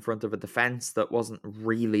 playing in front of a defence that wasn't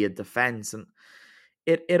really a defence, and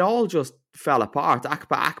it all just fell apart.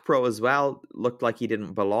 Akpro as well looked like he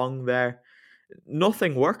didn't belong there.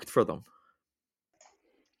 Nothing worked for them.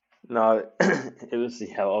 No, it was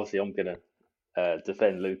obviously I'm gonna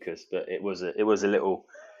defend Lucas, but it was a little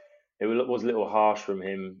harsh from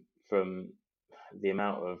him, from the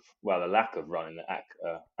amount of the lack of running that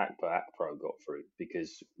Akpro got through,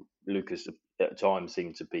 because Lucas at times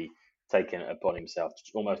seemed to be taking it upon himself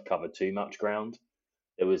to almost cover too much ground.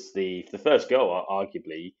 It was the first goal,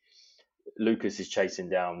 arguably. Lucas is chasing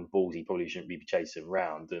down balls he probably shouldn't be chasing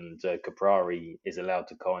round, and Caprari is allowed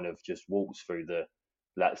to kind of just waltz through the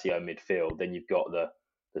Lazio midfield. Then you've got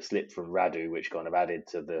the slip from Radu, which kind of added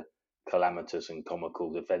to the calamitous and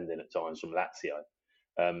comical defending at times from Lazio,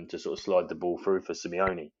 to sort of slide the ball through for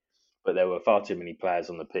Simeone. But there were far too many players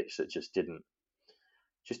on the pitch that just didn't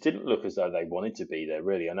look as though they wanted to be there,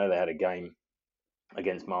 really. I know they had a game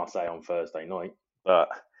against Marseille on Thursday night, but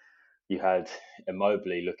you had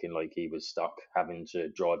Immobile looking like he was stuck, having to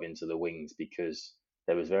drive into the wings because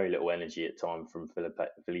there was very little energy at time from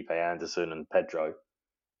Felipe Anderson and Pedro,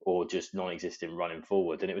 or just non-existent running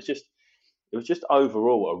forward. And it was just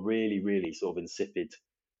overall a really, really sort of insipid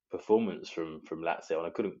performance from Lazio, and I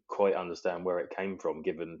couldn't quite understand where it came from,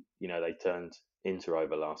 given they turned Inter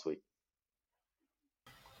over last week.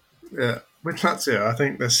 Yeah, with Lazio, I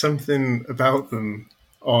think there's something about them.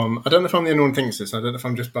 I don't know if I'm the only one who thinks this. I don't know if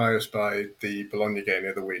I'm just biased by the Bologna game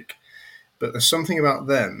the other week, but there's something about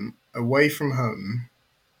them away from home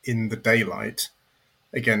in the daylight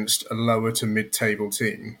against a lower to mid-table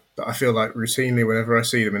team that I feel like routinely, whenever I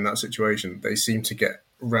see them in that situation, they seem to get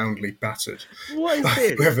roundly battered. What is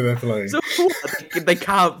this? Whoever they're playing. So what? They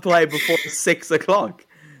can't play before 6 o'clock.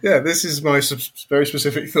 Yeah, this is my very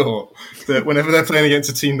specific thought, that whenever they're playing against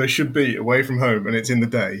a team they should beat away from home and it's in the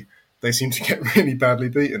day, they seem to get really badly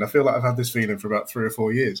beaten. I feel like I've had this feeling for about 3 or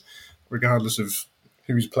 4 years, regardless of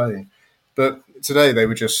who's playing. But today they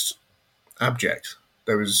were just abject.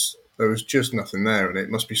 There was just nothing there, and it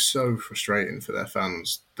must be so frustrating for their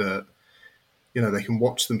fans that they can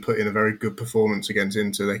watch them put in a very good performance against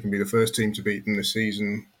Inter. They can be the first team to beat them this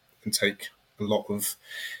season and take a lot of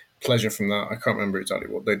pleasure from that. I can't remember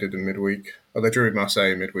exactly what they did in midweek. Oh, they drew with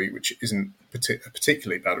Marseille in midweek, which isn't a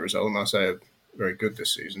particularly bad result. Marseille are very good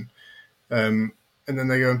this season. And then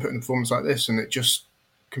they go and put in a performance like this, and it just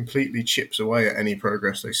completely chips away at any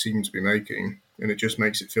progress they seem to be making. And it just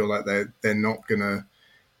makes it feel like they're not going to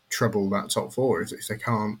trouble that top four if they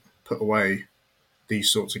can't put away these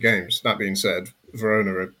sorts of games. That being said,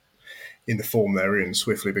 Verona are, in the form they're in,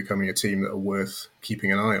 swiftly becoming a team that are worth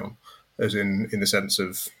keeping an eye on, as in the sense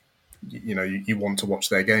of, you want to watch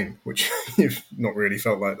their game, which you've not really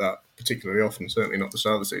felt like that particularly often, certainly not the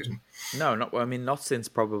start of the season. No, not since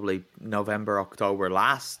probably November, October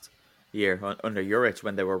last year under Juric,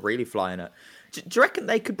 when they were really flying it. Do you reckon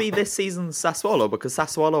they could be this season's Sassuolo? Because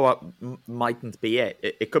Sassuolo mightn't be it.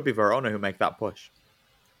 It could be Verona who make that push.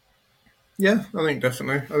 Yeah, I think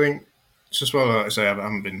definitely. I think Sassuolo, like I say,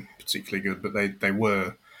 haven't been particularly good, but they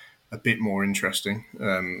were a bit more interesting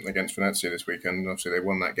against Venezia this weekend. Obviously, they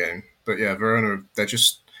won that game. But yeah, Verona, they're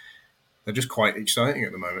just quite exciting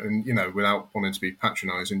at the moment. And, without wanting to be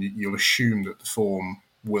patronising, you'll assume that the form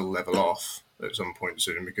will level off at some point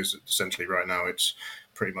soon, because essentially right now it's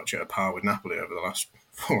pretty much at a par with Napoli over the last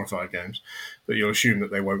 4 or 5 games. But you'll assume that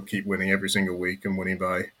they won't keep winning every single week and winning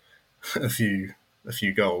by a few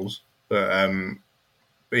goals. But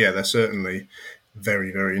yeah, they're certainly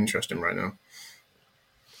very, very interesting right now.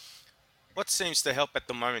 What seems to help at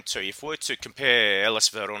the moment too, if we're to compare Hellas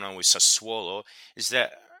Verona with Sassuolo, is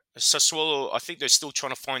that Sassuolo, I think they're still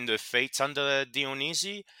trying to find their feet under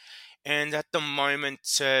Dionisi, and at the moment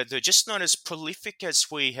they're just not as prolific as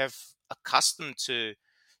we have accustomed to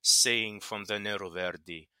seeing from the Nero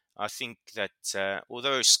Verdi. I think that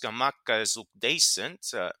although Scamacca has looked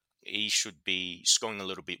decent, he should be scoring a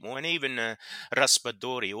little bit more. And even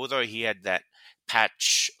Raspadori, although he had that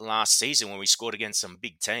patch last season when we scored against some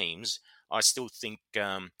big teams, I still think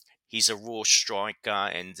he's a raw striker,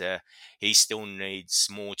 and he still needs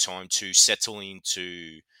more time to settle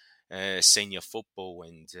into senior football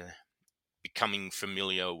and becoming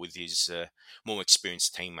familiar with his more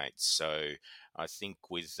experienced teammates. So I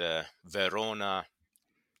think with Verona,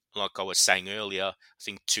 like I was saying earlier, I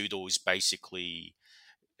think Tudor is basically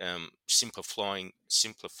simplifying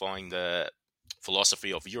the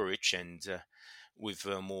philosophy of Juric, and with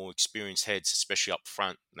more experienced heads, especially up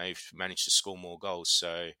front, they've managed to score more goals.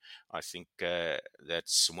 So I think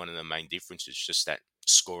that's one of the main differences, just that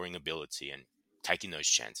scoring ability and taking those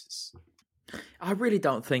chances. I really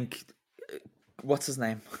don't think. What's his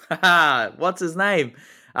name? What's his name?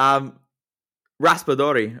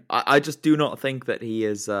 Raspadori. I just do not think that he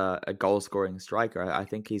is a goal-scoring striker. I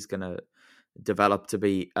think he's going to develop to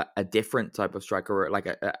be a different type of striker, like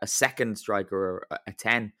a second striker or a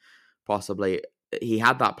 10, possibly. He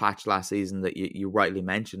had that patch last season that you rightly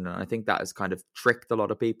mentioned, and I think that has kind of tricked a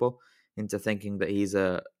lot of people into thinking that he's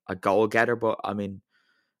a goal-getter. But, I mean,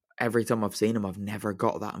 every time I've seen him, I've never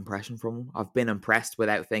got that impression from him. I've been impressed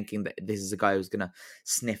without thinking that this is a guy who's going to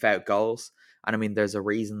sniff out goals. And, I mean, there's a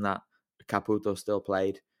reason that Caputo still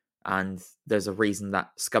played, and there's a reason that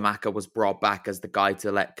Scamacca was brought back as the guy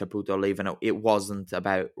to let Caputo leave, and it wasn't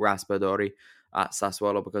about Raspadori at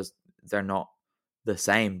Sassuolo, because they're not the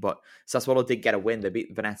same. But Sassuolo did get a win. They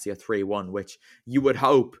beat Venezia 3-1, which you would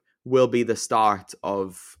hope will be the start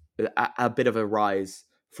of a bit of a rise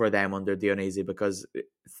for them under Dionisi, because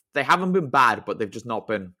they haven't been bad, but they've just not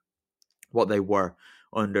been what they were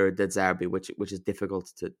under De Zerbi, which is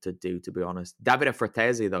difficult to do, to be honest. Davide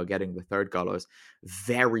Fratesi, though, getting the third goal, I was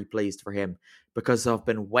very pleased for him, because I've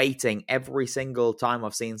been waiting every single time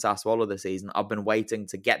I've seen Sassuolo this season. I've been waiting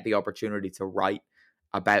to get the opportunity to write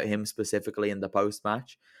about him specifically in the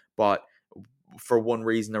post-match, but for one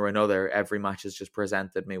reason or another, every match has just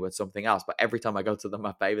presented me with something else. But every time I go to the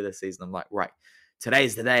Mapeiba this season, I'm like, right,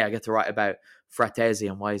 today's the day I get to write about Fratesi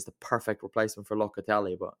and why he's the perfect replacement for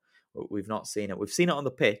Locatelli. But we've not seen it. We've seen it on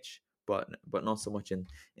the pitch, but not so much in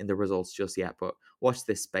the results just yet. But watch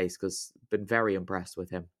this space, because I've been very impressed with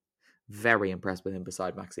him. Very impressed with him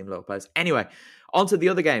beside Maxime Lopez. Anyway, on to the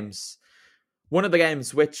other games. One of the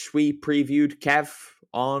games which we previewed, Kev,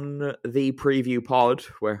 on the preview pod,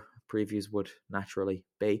 where previews would naturally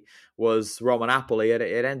be, was Roma Napoli.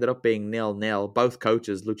 It ended up being 0-0. Both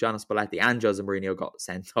coaches, Luciano Spalletti and Jose Mourinho, got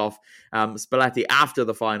sent off. Spalletti after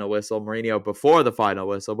the final whistle, Mourinho before the final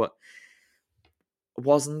whistle, but it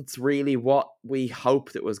wasn't really what we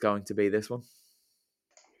hoped it was going to be, this one.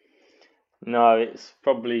 No, it's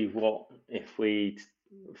probably what, if we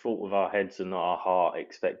thought with our heads and not our heart,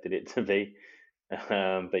 expected it to be.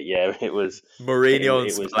 But yeah, it was Mourinho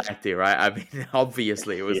and Spalletti, right? I mean,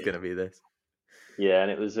 obviously it was going to be this. Yeah,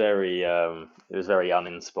 and it was very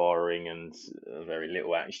uninspiring and very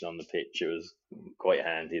little action on the pitch. It was quite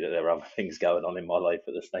handy that there were other things going on in my life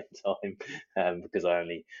at the same time, because I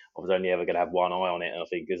was only ever going to have one eye on it, and I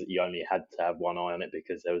think you only had to have one eye on it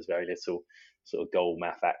because there was very little sort of goal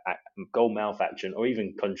mouth action or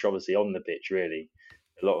even controversy on the pitch, really.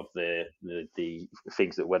 A lot of the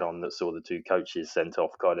things that went on that saw the two coaches sent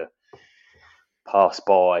off kind of passed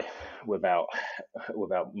by without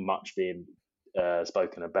much being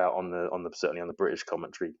spoken about on the certainly on the British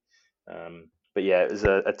commentary. But yeah, it was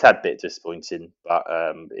a tad bit disappointing. But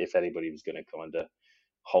if anybody was going to kind of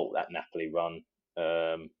halt that Napoli run,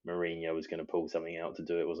 Mourinho was going to pull something out to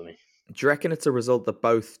do it, wasn't he? Do you reckon it's a result that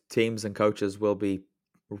both teams and coaches will be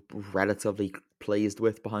relatively pleased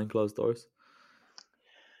with behind closed doors?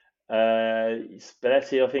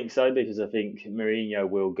 Spalletti, I think so, because I think Mourinho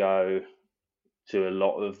will go to a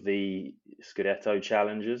lot of the Scudetto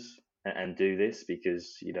challengers and do this,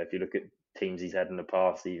 because if you look at teams he's had in the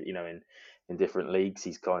past, in different leagues,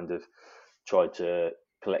 he's kind of tried to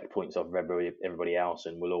collect points off everybody else,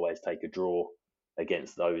 and will always take a draw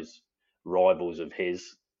against those rivals of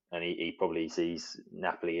his. And he probably sees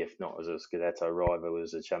Napoli, if not as a Scudetto rival,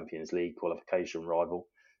 as a Champions League qualification rival.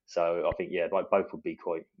 So I think, both would be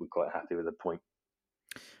quite happy with the point.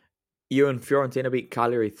 You and Fiorentina beat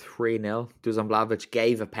Cagliari 3-0. Dusan Vlahovic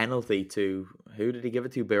gave a penalty to, who did he give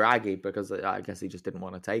it to? Biraghi, because I guess he just didn't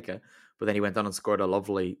want to take it. But then he went on and scored a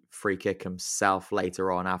lovely free kick himself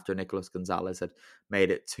later on after Nicolas Gonzalez had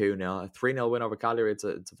made it 2-0. A 3-0 win over Cagliari, it's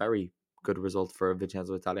a very good result for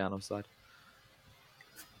Vincenzo Italiano's side.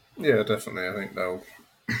 Yeah, definitely. I think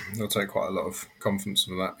they'll take quite a lot of confidence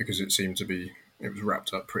in that, because it was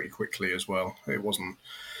wrapped up pretty quickly as well. It wasn't.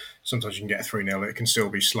 Sometimes you can get a 3-0, it can still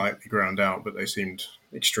be slightly ground out, but they seemed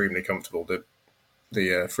extremely comfortable.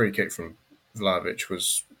 The free kick from Vlahovic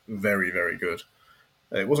was very, very good.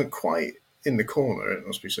 It wasn't quite in the corner, it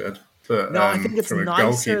must be said. But no, I think it's from a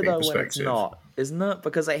nicer goalkeeping though perspective, when it's not, isn't it?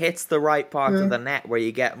 Because it hits the right part of the net where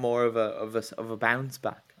you get more of a bounce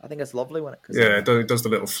back. I think it's lovely when it goes. Yeah, it does the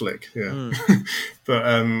little flick. Yeah, but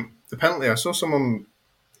the penalty, I saw someone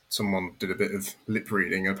did a bit of lip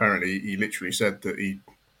reading. Apparently, he literally said that he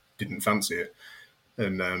didn't fancy it,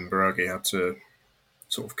 and Biraghi had to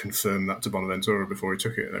sort of confirm that to Bonaventura before he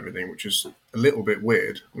took it and everything, which is a little bit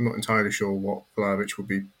weird. I'm not entirely sure what Vlahovic would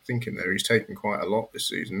be thinking there. He's taken quite a lot this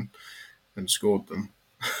season and scored them,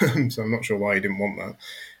 so I'm not sure why he didn't want that.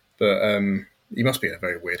 But he must be in a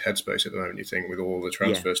very weird headspace at the moment, you think, with all the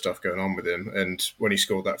transfer stuff going on with him. And when he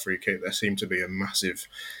scored that free kick, there seemed to be a massive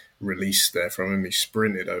release there from him. He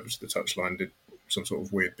sprinted over to the touchline, did some sort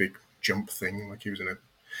of weird big jump thing, like he was in a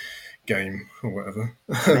game or whatever.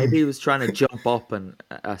 Maybe he was trying to jump up and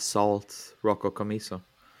assault Rocco Commisso.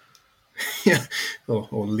 Yeah, or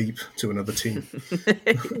leap to another team.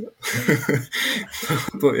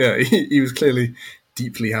 But yeah, he was clearly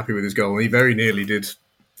deeply happy with his goal. And he very nearly did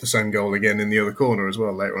the same goal again in the other corner as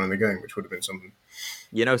well later on in the game, which would have been something.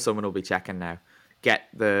 Someone will be checking now. Get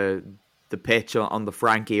the pitch on the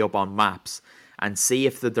Frankie up on maps and see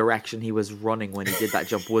if the direction he was running when he did that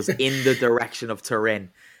jump was in the direction of Turin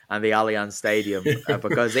and the Allianz Stadium.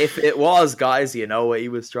 Because if it was, guys, you know what he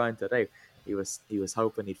was trying to do. He was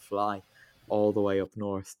hoping he'd fly all the way up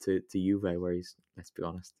north to Juve, where he's, let's be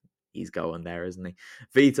honest, he's going there, isn't he?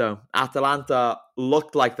 Vito, Atalanta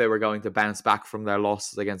looked like they were going to bounce back from their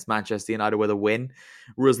losses against Manchester United with a win.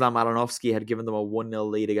 Ruslan Malinovsky had given them a 1-0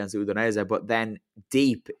 lead against Udinese, but then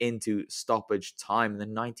deep into stoppage time, in the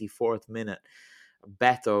 94th minute,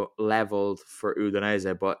 Beto levelled for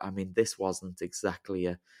Udinese. But, I mean, this wasn't exactly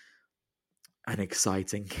an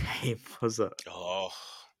exciting game, was it? Oh,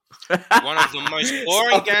 one of the most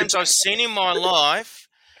boring games I've seen in my life.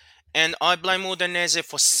 And I blame Udinese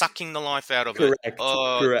for sucking the life out of it. Correct.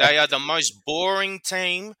 They are the most boring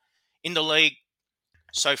team in the league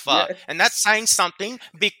so far. Yeah. And that's saying something,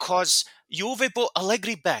 because Juve brought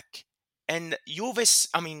Allegri back. And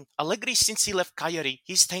Allegri, since he left Cagliari,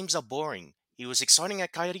 his teams are boring. He was exciting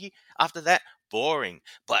at Cagliari. After that, boring.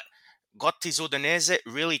 But Gotti's Udinese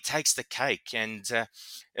really takes the cake. And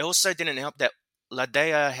it also didn't help that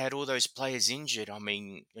Ladea had all those players injured. I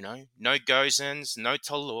mean, no Gozens, no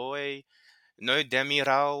Toloi, no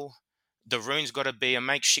Demiral. Darune's got to be a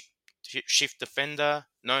makeshift defender.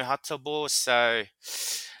 No Hatabo. So,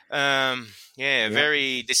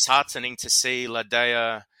 very disheartening to see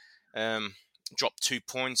Ladea drop 2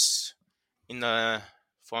 points in the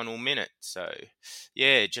final minute. So,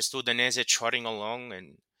 yeah, just Udinese trotting along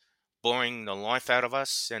and boring the life out of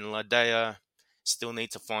us. And Ladea still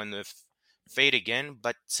need to find the feet again,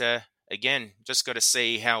 but again, just got to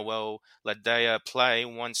see how well Ladea play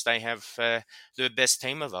once they have their best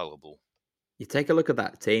team available. You take a look at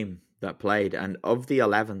that team that played, and of the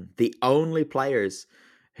 11, the only players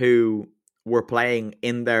who were playing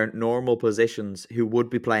in their normal positions, who would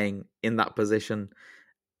be playing in that position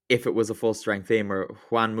if it was a full-strength team, are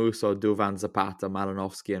Juan Musso, Duvan Zapata,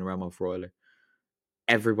 Malinovsky, and Remo Freuler.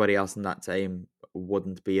 Everybody else in that team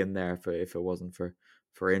wouldn't be in there if it wasn't for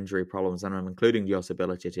injury problems, and I'm including Josip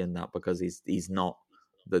Ilicic in that because he's not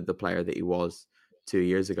the player that he was 2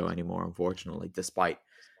 years ago anymore, unfortunately, despite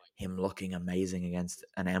him looking amazing against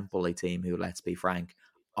an Empoli team who, let's be frank,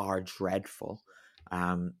 are dreadful.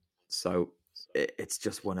 So it's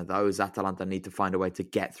just one of those. Atalanta need to find a way to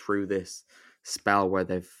get through this spell where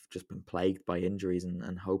they've just been plagued by injuries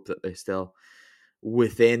and hope that they're still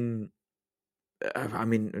within,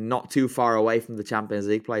 not too far away from the Champions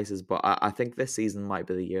League places, but I think this season might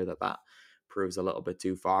be the year that proves a little bit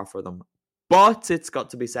too far for them. But it's got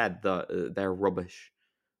to be said that they're rubbish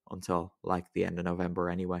until like the end of November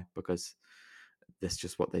anyway, because that's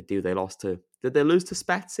just what they do. They lost to... Did they lose to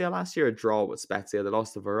Spezia last year? A draw with Spezia. They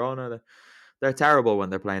lost to Verona. They're terrible when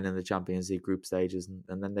they're playing in the Champions League group stages,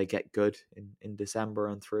 and then they get good in December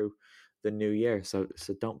and through the new year. So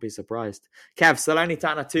don't be surprised. Kev,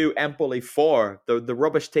 Salernitana 2, Empoli 4. The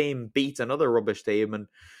rubbish team beat another rubbish team, and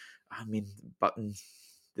I mean, but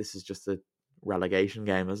this is just a relegation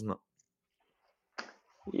game, isn't it?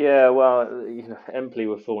 Yeah, well, Empoli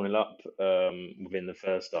were falling up within the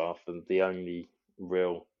first half, and the only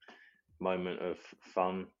real moment of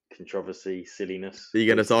fun, controversy, silliness. Are you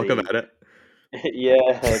going to talk about it? Yeah,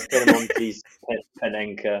 Pinamonti's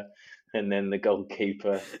Panenka, and then the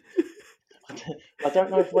goalkeeper. I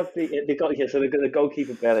don't know if the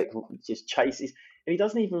goalkeeper Bellic just chases, and he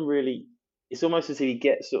doesn't even really. It's almost as if he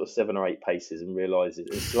gets sort of 7 or 8 paces and realizes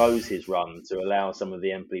and slows his run to allow some of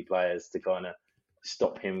the Empoli players to kind of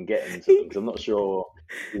stop him getting to them. Because I'm not sure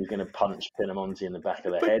he was going to punch Pinamonti in the back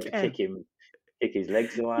of the head, kick his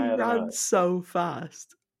legs away. He ran so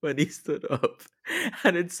fast when he stood up,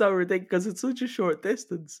 and it's so ridiculous. It's such a short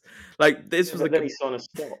distance. Like this was. But then he kind of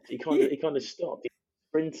stopped. He kind of stopped. He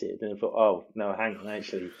sprinted, and I thought, oh no, hang on,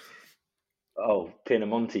 actually. Oh,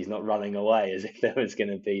 Pinamonti's not running away as if there was going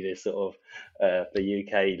to be this sort of, for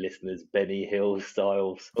UK listeners, Benny Hill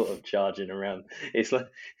style sort of charging around. It's like,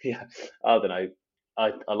 yeah, I don't know.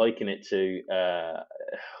 I liken it to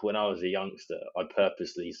when I was a youngster, I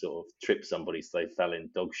purposely sort of tripped somebody so they fell in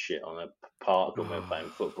dog shit on a park when we were playing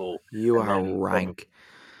football. You are rank.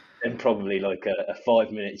 And probably like a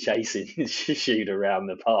 5-minute chasing shoot around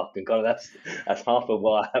the park, and kind of that's half of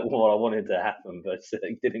what I wanted to happen, but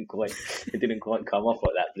it didn't quite come off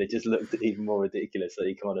like that. But it just looked even more ridiculous that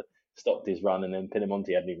he kind of stopped his run, and then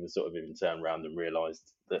Pinamonti hadn't even turned around and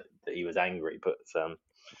realised that he was angry. But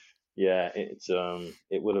yeah,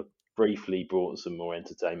 it would have briefly brought some more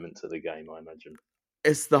entertainment to the game, I imagine.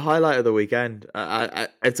 It's the highlight of the weekend.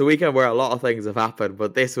 It's a weekend where a lot of things have happened,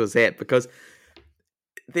 but this was it, because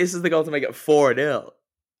this is the goal to make it 4-0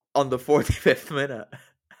 on the 45th minute,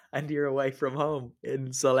 and you're away from home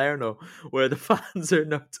in Salerno, where the fans are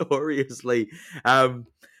notoriously...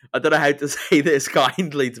 I don't know how to say this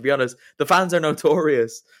kindly, to be honest. The fans are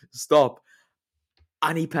notorious. Stop.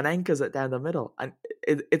 And he Panenkas it down the middle. And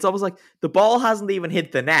it's almost like the ball hasn't even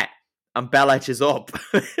hit the net, and Belic is up,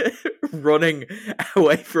 running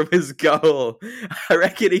away from his goal. I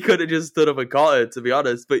reckon he could have just stood up and caught it, to be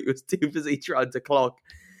honest, but he was too busy trying to clock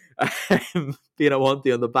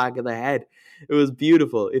Pinamonti on the back of the head. It was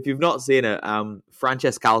beautiful. If you've not seen it,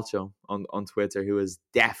 Francesc Calcio on Twitter, who is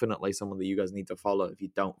definitely someone that you guys need to follow if you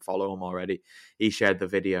don't follow him already, he shared the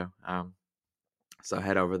video. So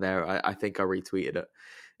head over there. I think I retweeted it.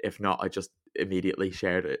 If not, I just immediately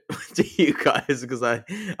shared it to you guys because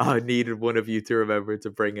I needed one of you to remember to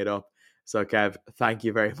bring it up. So Kev, thank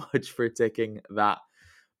you very much for ticking that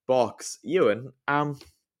box. Ewan, I'm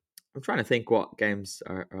trying to think what games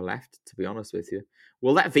are left, to be honest with you.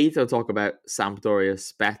 We'll let Vito talk about Sampdoria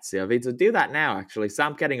Spezia. Vito, do that now, actually.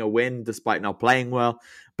 Samp getting a win despite not playing well,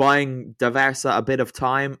 buying D'Aversa a bit of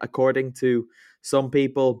time, according to some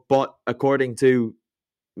people, but according to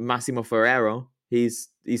Massimo Ferrero, he's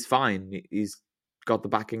fine. He's got the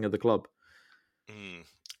backing of the club.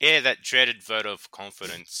 Yeah, that dreaded vote of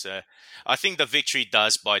confidence. I think the victory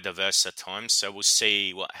does buy D'Aversa time, so we'll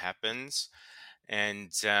see what happens.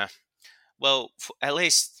 And, at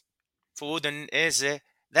least for Udinese,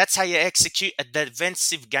 that's how you execute a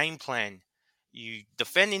defensive game plan. You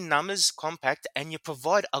defend in numbers, compact, and you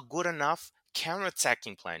provide a good enough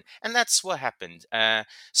counter-attacking plan. And that's what happened,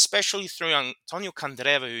 especially through Antonio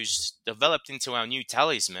Candreva, who's developed into our new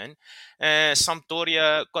talisman.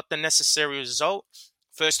 Sampdoria got the necessary result.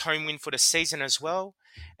 First home win for the season as well.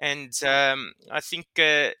 And I think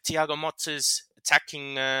Thiago Motta's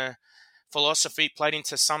attacking philosophy played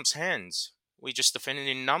into Samp's hands. We just defended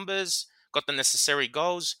in numbers, got the necessary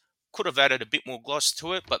goals, could have added a bit more gloss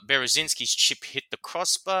to it, but Berezinski's chip hit the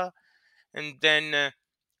crossbar. And then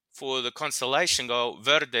for the consolation goal,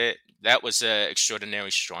 Verde, that was an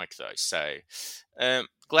extraordinary strike though. So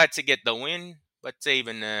glad to get the win, but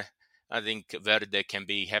even I think Verde can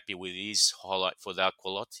be happy with his highlight for the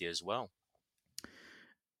Aqualotti as well.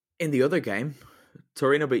 In the other game,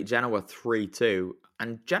 Torino beat Genoa 3-2,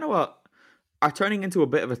 and Genoa are turning into a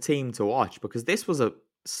bit of a team to watch because this was a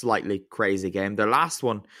slightly crazy game. Their last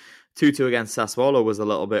one, 2-2 against Sassuolo, was a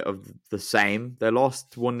little bit of the same. They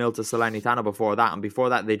lost 1-0 to Salernitana before that, and before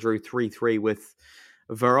that they drew 3-3 with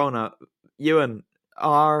Verona. Ewan,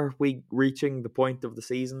 are we reaching the point of the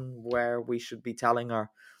season where we should be telling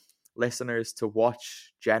our listeners to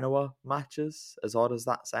watch Genoa matches, as odd as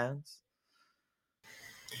that sounds?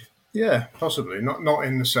 Yeah, possibly. Not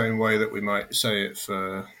in the same way that we might say it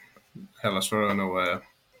for Hellas Verona, where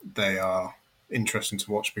they are interesting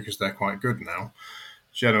to watch because they're quite good now.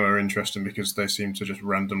 Genoa are interesting because they seem to just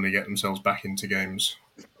randomly get themselves back into games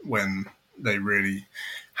when they really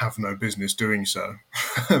have no business doing so.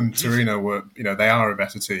 Torino were, they are a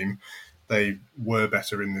better team. They were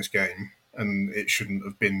better in this game, and it shouldn't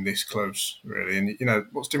have been this close, really. And,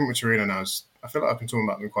 what's different with Torino now is, I feel like I've been talking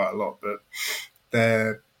about them quite a lot, but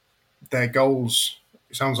their goals,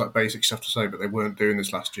 it sounds like basic stuff to say, but they weren't doing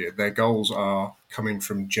this last year. Their goals are coming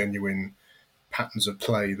from genuine patterns of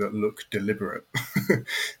play that look deliberate.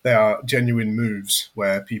 They are genuine moves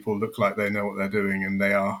where people look like they know what they're doing, and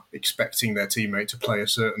they are expecting their teammate to play a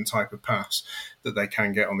certain type of pass that they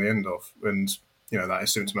can get on the end of. And, that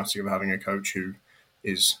is symptomatic of having a coach who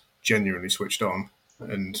is genuinely switched on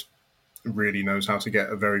and really knows how to get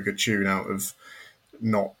a very good tune out of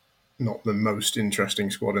not the most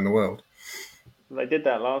interesting squad in the world. They did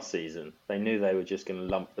that last season. They knew they were just going to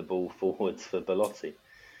lump the ball forwards for Belotti.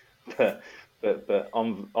 But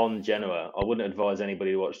on Genoa, I wouldn't advise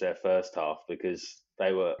anybody to watch their first half because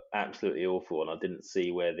they were absolutely awful, and I didn't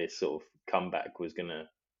see where this sort of comeback was gonna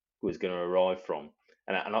arrive from.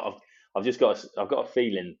 And I've got a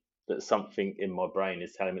feeling that something in my brain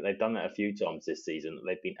is telling me they've done that a few times this season.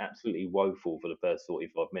 They've been absolutely woeful for the first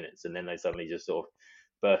 45 minutes, and then they suddenly just sort of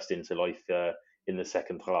burst into life in the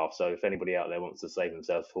second half. So if anybody out there wants to save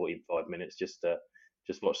themselves 45 minutes, just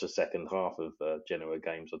watch the second half of Genoa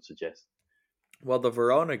games, I'd suggest. Well, the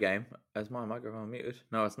Verona game, is my microphone muted?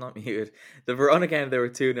 No, it's not muted. The Verona game, they were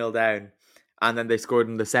 2-0 down, and then they scored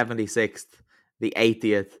in the 76th, the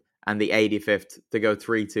 80th, and the 85th to go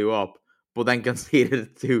 3-2 up, but then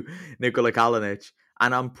conceded to Nikola Kalinic.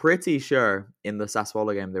 And I'm pretty sure in the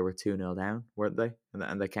Sassuolo game, they were 2-0 down, weren't they?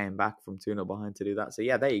 And they came back from 2-0 behind to do that. So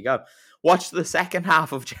yeah, there you go. Watch the second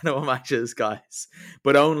half of Genoa matches, guys.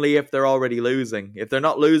 But only if they're already losing. If they're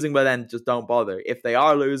not losing, well then just don't bother. If they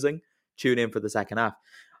are losing, tune in for the second half.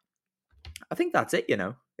 I think that's it,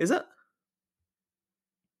 Is it?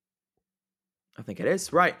 I think it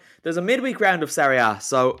is. Right. There's a midweek round of Serie A.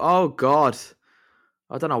 So, oh God.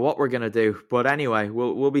 I don't know what we're going to do. But anyway,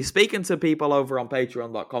 we'll be speaking to people over on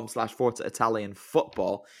patreon.com/Forza Italian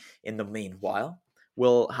Football in the meanwhile.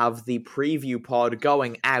 We'll have the preview pod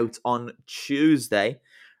going out on Tuesday,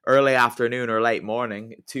 early afternoon or late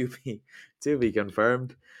morning, to be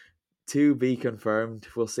confirmed. To be confirmed.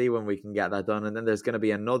 We'll see when we can get that done. And then there's going to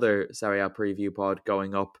be another Serie A preview pod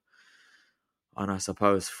going up on, I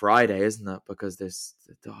suppose, Friday, isn't it? Because there's,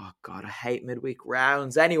 oh God, I hate midweek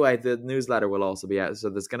rounds. Anyway, the newsletter will also be out. So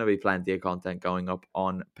there's going to be plenty of content going up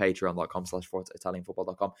on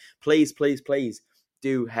patreon.com/ForzaItalianFootball.com. Please, please, please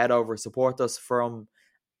do head over, support us for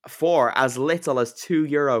as little as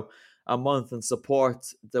 €2 a month and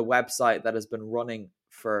support the website that has been running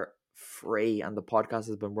for free, and the podcast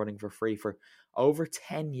has been running for free for over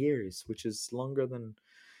 10 years, which is longer than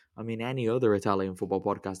any other Italian football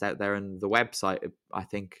podcast out there. And the website, I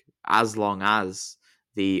think, as long as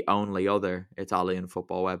the only other Italian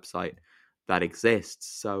football website that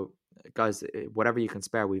exists. So guys, whatever you can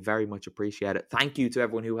spare, we very much appreciate it. Thank you to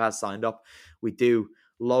everyone who has signed up. We do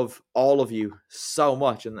love all of you so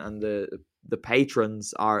much, and the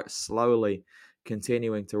patrons are slowly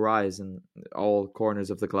continuing to rise in all corners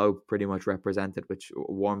of the globe, pretty much represented, which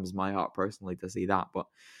warms my heart personally to see that. But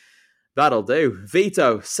that'll do.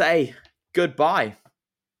 Vito, say goodbye.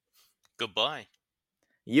 Goodbye.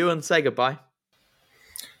 Ewan, say goodbye.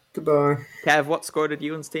 Goodbye. Kev, what score did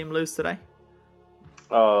Ewan's team lose today?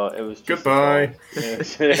 Oh, it was just goodbye.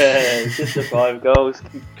 It's just the 5 goals.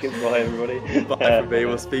 Goodbye, everybody. Bye for me.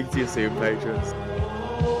 We'll speak to you soon, patrons.